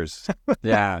characters.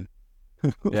 Yeah.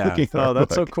 Oh,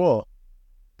 that's so cool.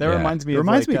 That reminds me.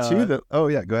 Too that. Oh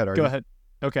yeah, go ahead. Artie. Go ahead.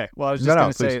 Okay. Well, I was just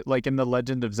going to say, like in the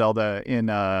Legend of Zelda, in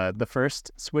the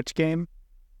first Switch game,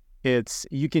 it's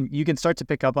you can start to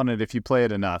pick up on it if you play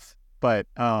it enough. But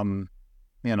all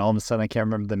of a sudden I can't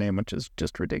remember the name, which is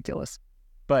just ridiculous.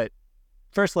 But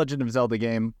first Legend of Zelda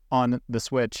game on the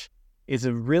Switch is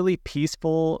a really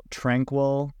peaceful,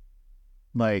 tranquil,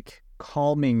 like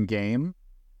calming game.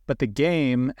 But the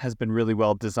game has been really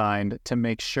well designed to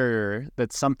make sure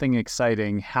that something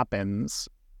exciting happens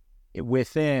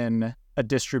within a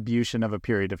distribution of a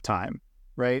period of time,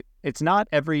 right? It's not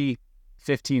every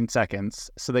 15 seconds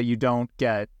so that you don't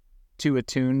get too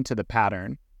attuned to the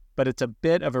pattern, but it's a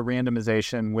bit of a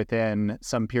randomization within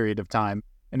some period of time.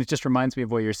 And it just reminds me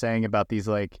of what you're saying about these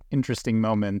like interesting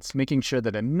moments, making sure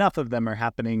that enough of them are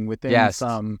happening within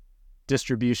some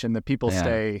distribution that people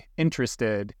stay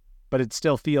interested, but it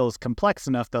still feels complex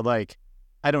enough that like,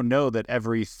 I don't know that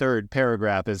every third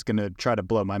paragraph is going to try to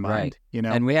blow my mind, you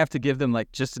know? And we have to give them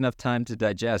like just enough time to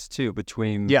digest too,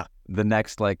 between the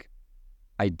next like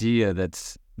idea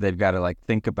they've got to like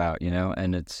think about, you know?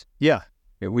 And it's,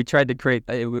 we tried to create,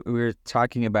 we were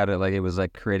talking about it like it was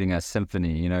like creating a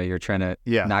symphony, you know, you're trying to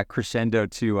not crescendo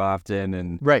too often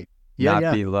and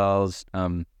not be lulls.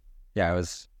 It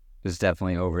was was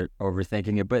definitely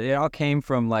overthinking it. But it all came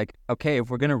from like, okay, if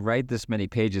we're going to write this many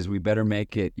pages, we better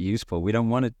make it useful. We don't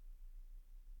want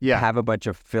to have a bunch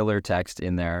of filler text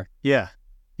in there. Yeah.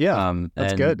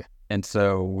 That's good. And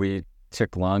so we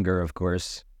took longer, of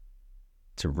course,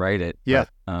 to write it. Yeah.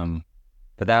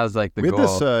 But that was like the goal. We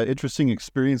had this interesting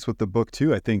experience with the book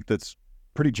too. I think that's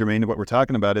pretty germane to what we're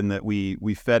talking about, in that we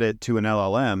fed it to an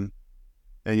LLM,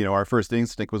 and our first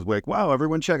instinct was like, wow,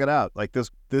 everyone check it out. Like this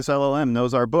LLM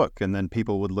knows our book. And then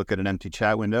people would look at an empty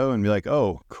chat window and be like,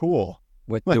 oh, cool.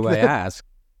 What do I ask?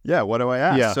 Yeah, what do I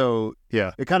ask? Yeah. So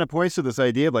it kind of points to this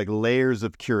idea of like layers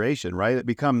of curation, right? It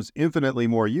becomes infinitely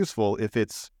more useful if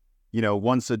it's,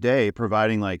 once a day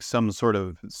providing like some sort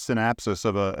of synopsis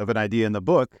of an idea in the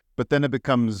book. But then it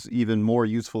becomes even more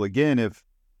useful again if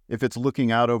it's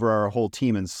looking out over our whole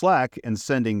team in Slack and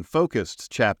sending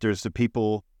focused chapters to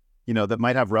people, that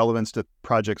might have relevance to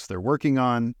projects they're working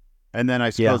on. And then I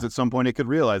suppose at some point it could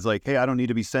realize like, hey, I don't need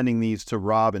to be sending these to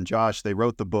Robb and Josh. They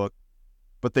wrote the book,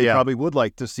 but they probably would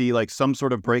like to see like some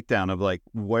sort of breakdown of like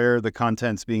where the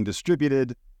content's being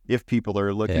distributed, if people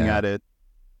are looking at it.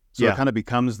 So it kind of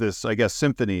becomes this, I guess,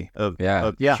 symphony of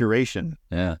curation.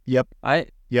 Yeah.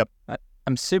 Yep.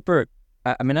 I'm super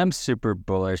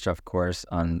bullish, of course,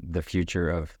 on the future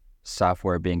of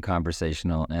software being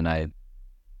conversational. And I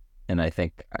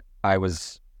think I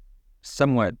was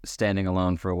somewhat standing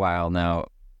alone for a while now.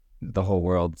 The whole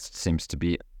world seems to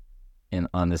be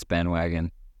on this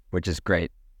bandwagon, which is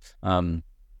great. Because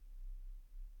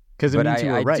it means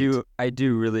you were right. I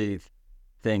do really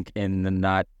think in the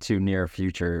not too near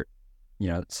future,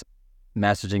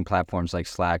 messaging platforms like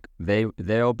Slack,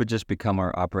 they'll just become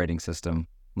our operating system.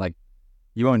 Like,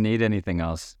 you won't need anything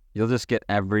else. You'll just get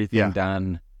everything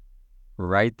done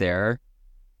right there,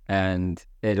 and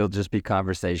it'll just be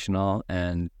conversational,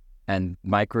 and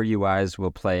micro UIs will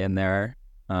play in there.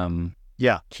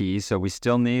 Key. So we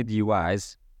still need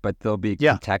UIs, but they'll be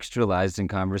contextualized in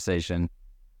conversation,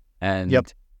 and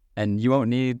you won't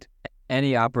need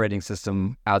any operating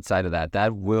system outside of that.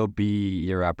 That will be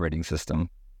your operating system.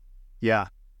 Yeah.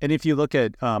 And if you look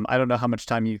at, I don't know how much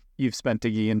time you've spent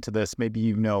digging into this, maybe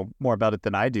you know more about it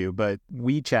than I do, but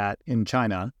WeChat in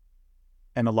China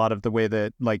and a lot of the way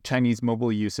that like Chinese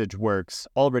mobile usage works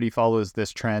already follows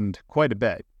this trend quite a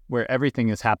bit, where everything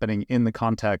is happening in the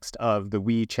context of the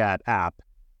WeChat app.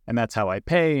 And that's how I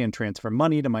pay and transfer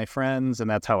money to my friends, and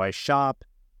that's how I shop.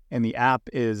 And the app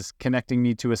is connecting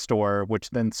me to a store, which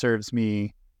then serves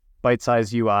me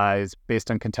bite-sized UIs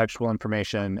based on contextual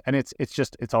information. And it's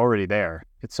already there.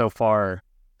 It's so far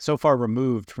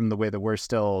removed from the way that we're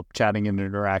still chatting and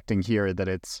interacting here that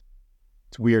it's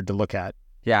weird to look at.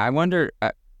 Yeah, I wonder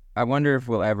if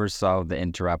we'll ever solve the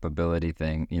interoperability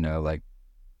thing. Like,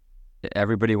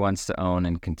 everybody wants to own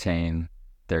and contain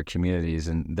their communities,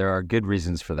 and there are good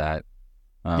reasons for that.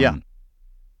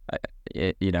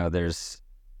 There's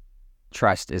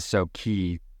trust is so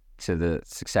key to the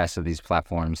success of these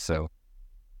platforms. So,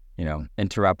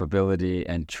 interoperability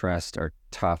and trust are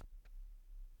tough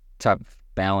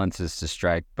balances to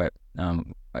strike. But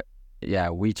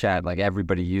WeChat, like,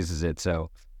 everybody uses it, so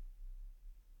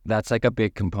that's like a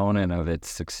big component of its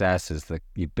success is the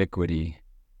ubiquity.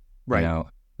 Right.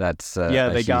 That's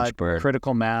they got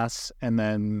critical mass and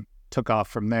then took off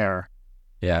from there.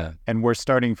 Yeah. And we're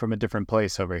starting from a different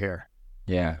place over here.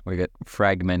 Yeah, we get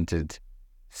fragmented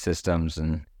systems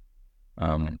and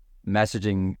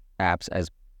messaging apps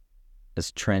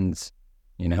as trends,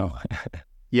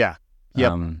 Yeah.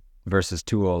 Yep. Versus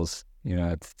tools,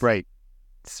 it's right.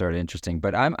 It's sort of interesting.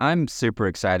 But I'm super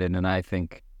excited, and I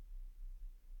think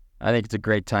it's a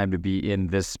great time to be in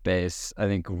this space. I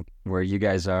think where you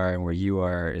guys are and where you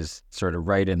are is sort of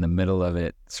right in the middle of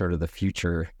it. Sort of the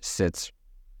future sits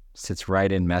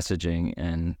right in messaging,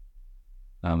 and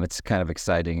it's kind of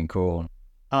exciting and cool.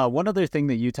 One other thing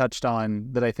that you touched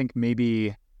on that I think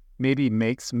maybe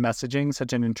makes messaging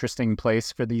such an interesting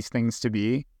place for these things to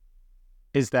be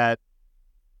is that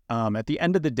at the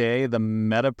end of the day, the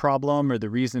meta problem or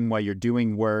the reason why you're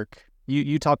doing work,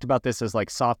 you talked about this as like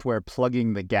software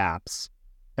plugging the gaps.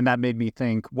 And that made me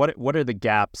think, what are the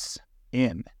gaps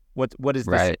in? What is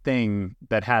this thing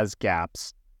that has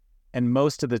gaps? And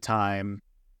most of the time,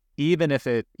 even if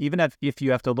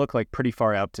you have to look like pretty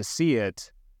far out to see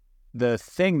it, the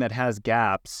thing that has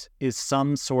gaps is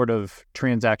some sort of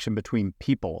transaction between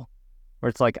people, where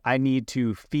it's like, I need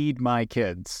to feed my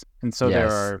kids. And so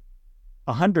there are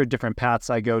 100 different paths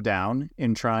I go down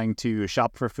in trying to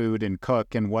shop for food and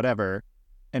cook and whatever.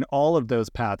 And all of those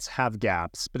paths have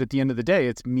gaps. But at the end of the day,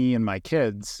 it's me and my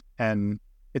kids, and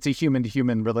it's a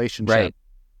human-to-human relationship. Right.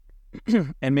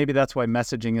 And maybe that's why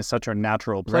messaging is such a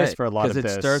natural place for a lot of this.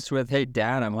 Because it starts with, hey,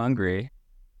 Dad, I'm hungry.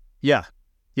 Yeah.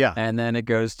 Yeah. And then it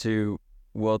goes to,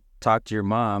 well, talk to your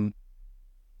mom.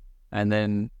 And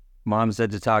then Mom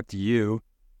said to talk to you.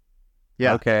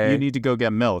 Yeah. Okay. You need to go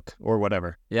get milk or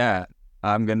whatever. Yeah.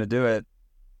 I'm going to do it.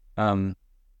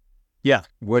 Yeah.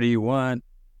 What do you want?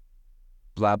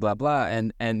 Blah, blah, blah.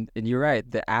 And you're right.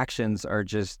 The actions are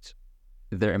just,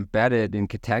 they're embedded and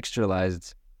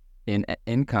contextualized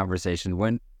in conversation.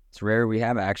 When it's rare we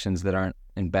have actions that aren't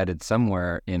embedded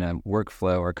somewhere in a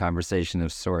workflow or conversation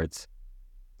of sorts.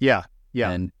 Yeah.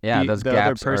 Yeah. And yeah, those the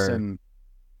gaps other person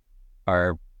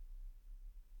are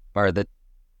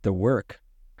the work.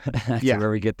 That's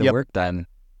where we get the work done.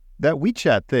 That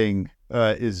WeChat thing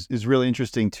is really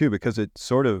interesting too, because it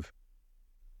sort of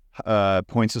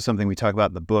points to something we talk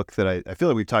about in the book that I feel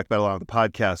like we've talked about a lot on the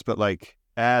podcast, but like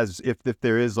as if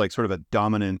there is like sort of a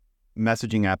dominant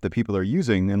messaging app that people are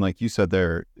using, and like you said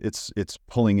there, it's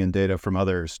pulling in data from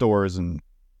other stores and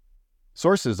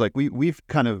sources. Like we've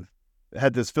kind of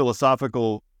had this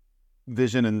philosophical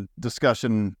vision and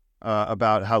discussion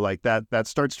about how like that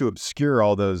starts to obscure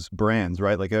all those brands,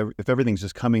 right? Like if everything's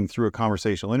just coming through a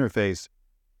conversational interface,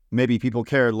 maybe people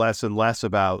care less and less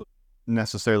about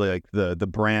necessarily like the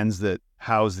brands that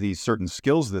house these certain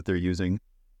skills that they're using.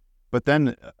 But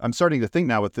then I'm starting to think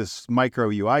now with this micro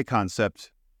UI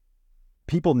concept,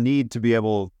 people need to be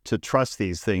able to trust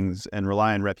these things and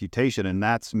rely on reputation. And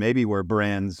that's maybe where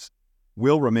brands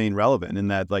will remain relevant, in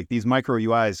that like these micro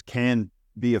UIs can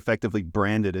be effectively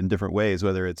branded in different ways,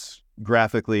 whether it's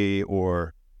graphically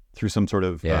or through some sort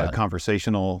of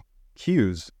conversational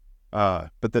cues.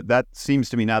 But that seems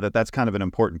to me now that that's kind of an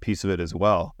important piece of it as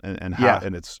well. And how,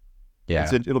 and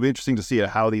it'll be interesting to see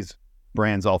how these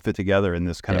brands all fit together in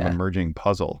this kind of emerging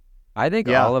puzzle. I think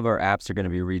all of our apps are going to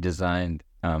be redesigned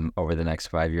over the next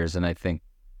 5 years. And I think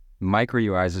micro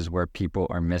UIs is where people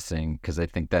are missing, because I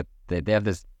think that they have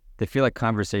this, they feel like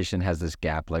conversation has this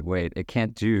gap. Like, wait, it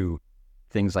can't do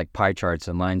things like pie charts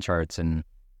and line charts, and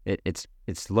it's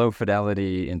low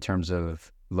fidelity in terms of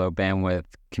low bandwidth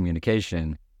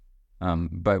communication.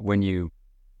 But when you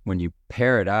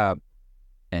pair it up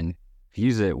and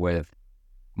fuse it with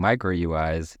micro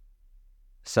UIs,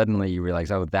 suddenly you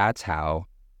realize, oh, that's how.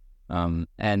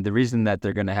 And the reason that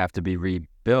they're going to have to be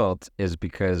rebuilt is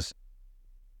because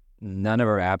none of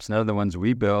our apps, none of the ones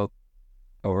we built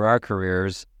over our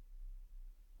careers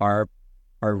are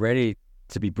ready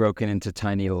to be broken into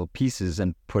tiny little pieces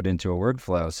and put into a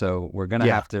workflow. So we're going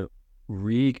to have to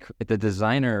the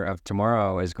designer of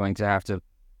tomorrow is going to have to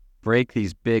break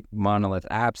these big monolith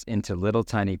apps into little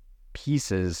tiny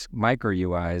pieces, micro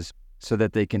UIs, so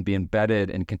that they can be embedded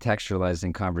and contextualized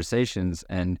in conversations.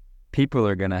 And people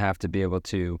are going to have to be able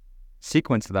to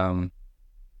sequence them,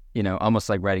 almost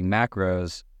like writing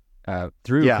macros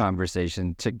through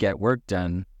conversation to get work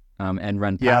done and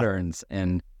run patterns.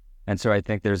 And so I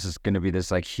think there's going to be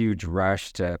this like huge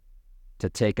rush to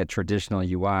take a traditional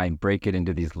UI and break it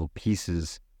into these little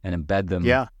pieces and embed them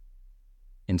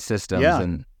in systems.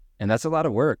 And that's a lot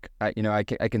of work. I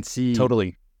can see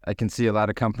totally. I can see a lot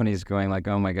of companies going like,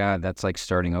 oh my God, that's like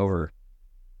starting over.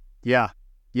 Yeah.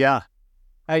 Yeah.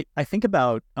 I think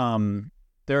about,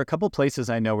 there are a couple places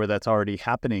I know where that's already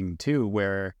happening too,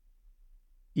 where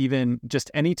even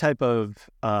just any type of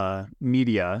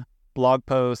media, blog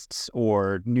posts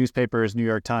or newspapers, New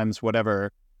York Times,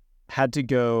 whatever, had to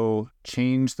go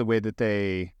change the way that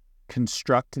they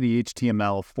construct the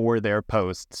HTML for their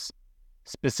posts,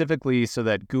 specifically so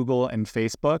that Google and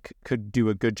Facebook could do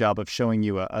a good job of showing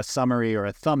you a summary or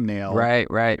a thumbnail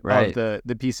of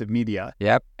the piece of media.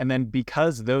 Yep. And then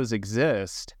because those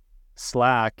exist,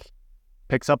 Slack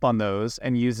picks up on those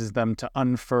and uses them to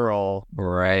unfurl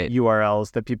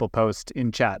URLs that people post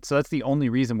in chat. So that's the only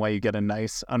reason why you get a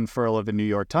nice unfurl of a New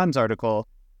York Times article,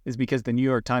 is because the New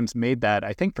York Times made that,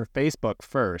 I think, for Facebook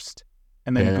first,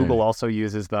 and then Google also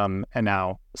uses them, and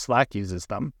now Slack uses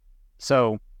them.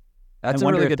 So that's a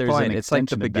really good point. It's like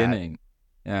the beginning.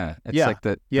 Yeah. It's like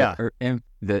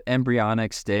the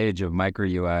embryonic stage of micro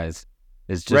UIs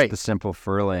is just the simple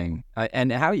furling.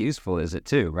 And how useful is it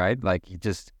too, right? Like you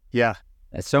just... Yeah.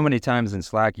 So many times in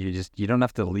Slack, you don't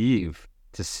have to leave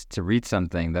to read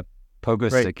something. That pogo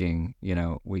sticking,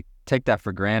 we take that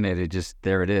for granted.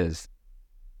 There it is.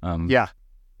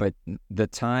 But the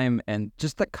time and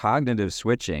just the cognitive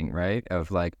switching, right?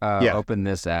 Of like, open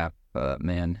this app,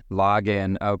 log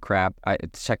in. Oh crap! I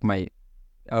check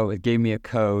it gave me a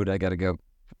code. I got to go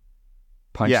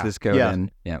punch this code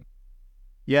in.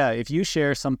 Yeah. If you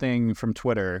share something from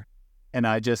Twitter, and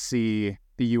I just see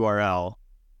the URL,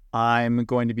 I'm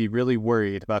going to be really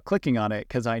worried about clicking on it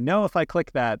because I know if I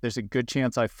click that, there's a good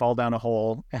chance I fall down a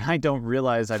hole and I don't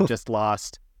realize I've just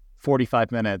lost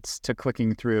 45 minutes to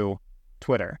clicking through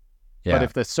Twitter. Yeah. But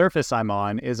if the surface I'm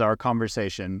on is our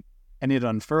conversation and it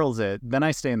unfurls it, then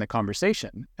I stay in the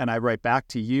conversation and I write back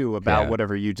to you about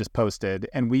whatever you just posted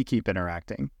and we keep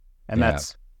interacting. And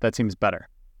that seems better.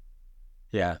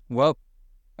 Yeah. Well,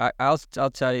 I'll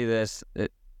tell you this.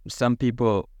 Some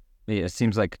people, it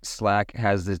seems like Slack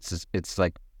has its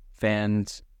like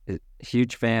fans,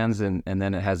 huge fans, and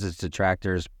then it has its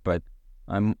detractors. But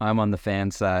I'm on the fan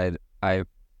side. I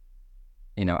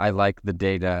like the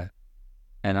data,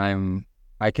 and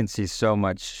I can see so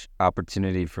much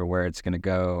opportunity for where it's going to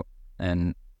go,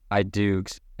 and I do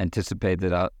anticipate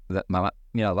that a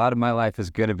lot of my life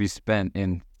is going to be spent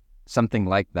in something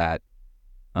like that.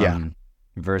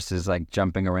 Versus like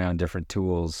jumping around different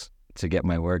tools to get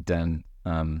my work done.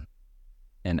 And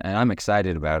I'm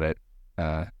excited about it.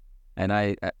 And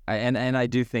I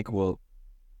do think we'll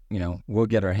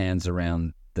get our hands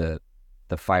around the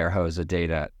fire hose of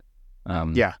data.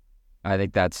 I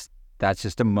think that's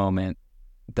just a moment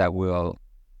that we'll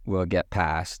get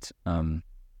past.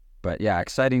 But yeah,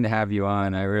 exciting to have you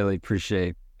on. I really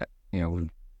appreciate, we've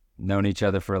known each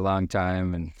other for a long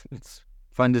time, and it's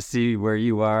fun to see where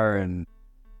you are, and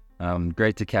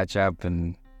great to catch up,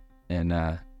 and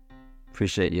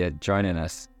appreciate you joining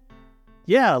us.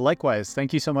 Yeah, likewise.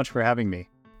 Thank you so much for having me.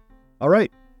 All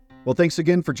right. Well, thanks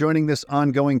again for joining this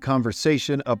ongoing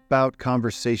conversation about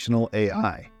conversational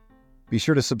AI. Be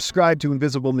sure to subscribe to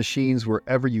Invisible Machines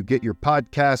wherever you get your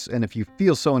podcasts, and if you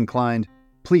feel so inclined,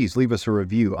 please leave us a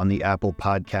review on the Apple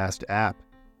Podcast app.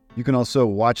 You can also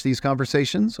watch these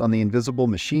conversations on the Invisible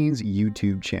Machines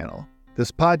YouTube channel.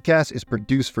 This podcast is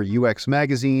produced for UX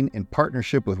Magazine in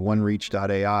partnership with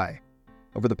OneReach.ai.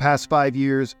 Over the past 5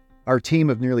 years, our team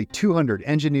of nearly 200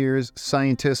 engineers,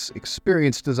 scientists,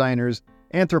 experienced designers,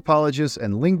 anthropologists,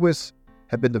 and linguists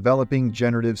have been developing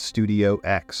Generative Studio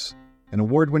X, an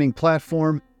award-winning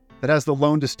platform that has the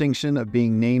lone distinction of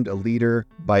being named a leader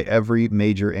by every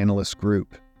major analyst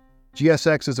group.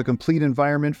 GSX is a complete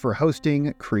environment for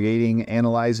hosting, creating,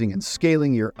 analyzing, and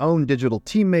scaling your own digital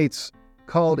teammates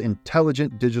called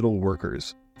Intelligent Digital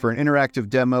Workers. For an interactive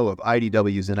demo of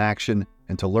IDWs in action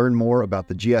and to learn more about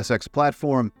the GSX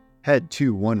platform, head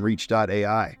to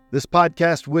OneReach.ai. This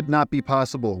podcast would not be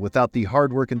possible without the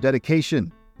hard work and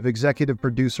dedication of executive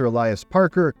producer Elias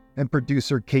Parker and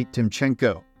producer Kate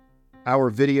Timchenko. Our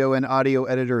video and audio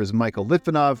editor is Michael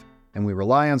Litvinov, and we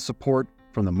rely on support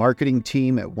from the marketing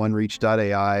team at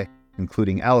OneReach.ai,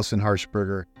 including Allison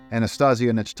Harshberger, Anastasia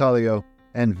Nechtalio,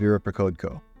 and Vera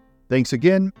Prokodko. Thanks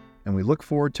again, and we look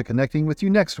forward to connecting with you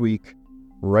next week,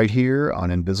 right here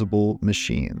on Invisible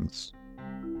Machines.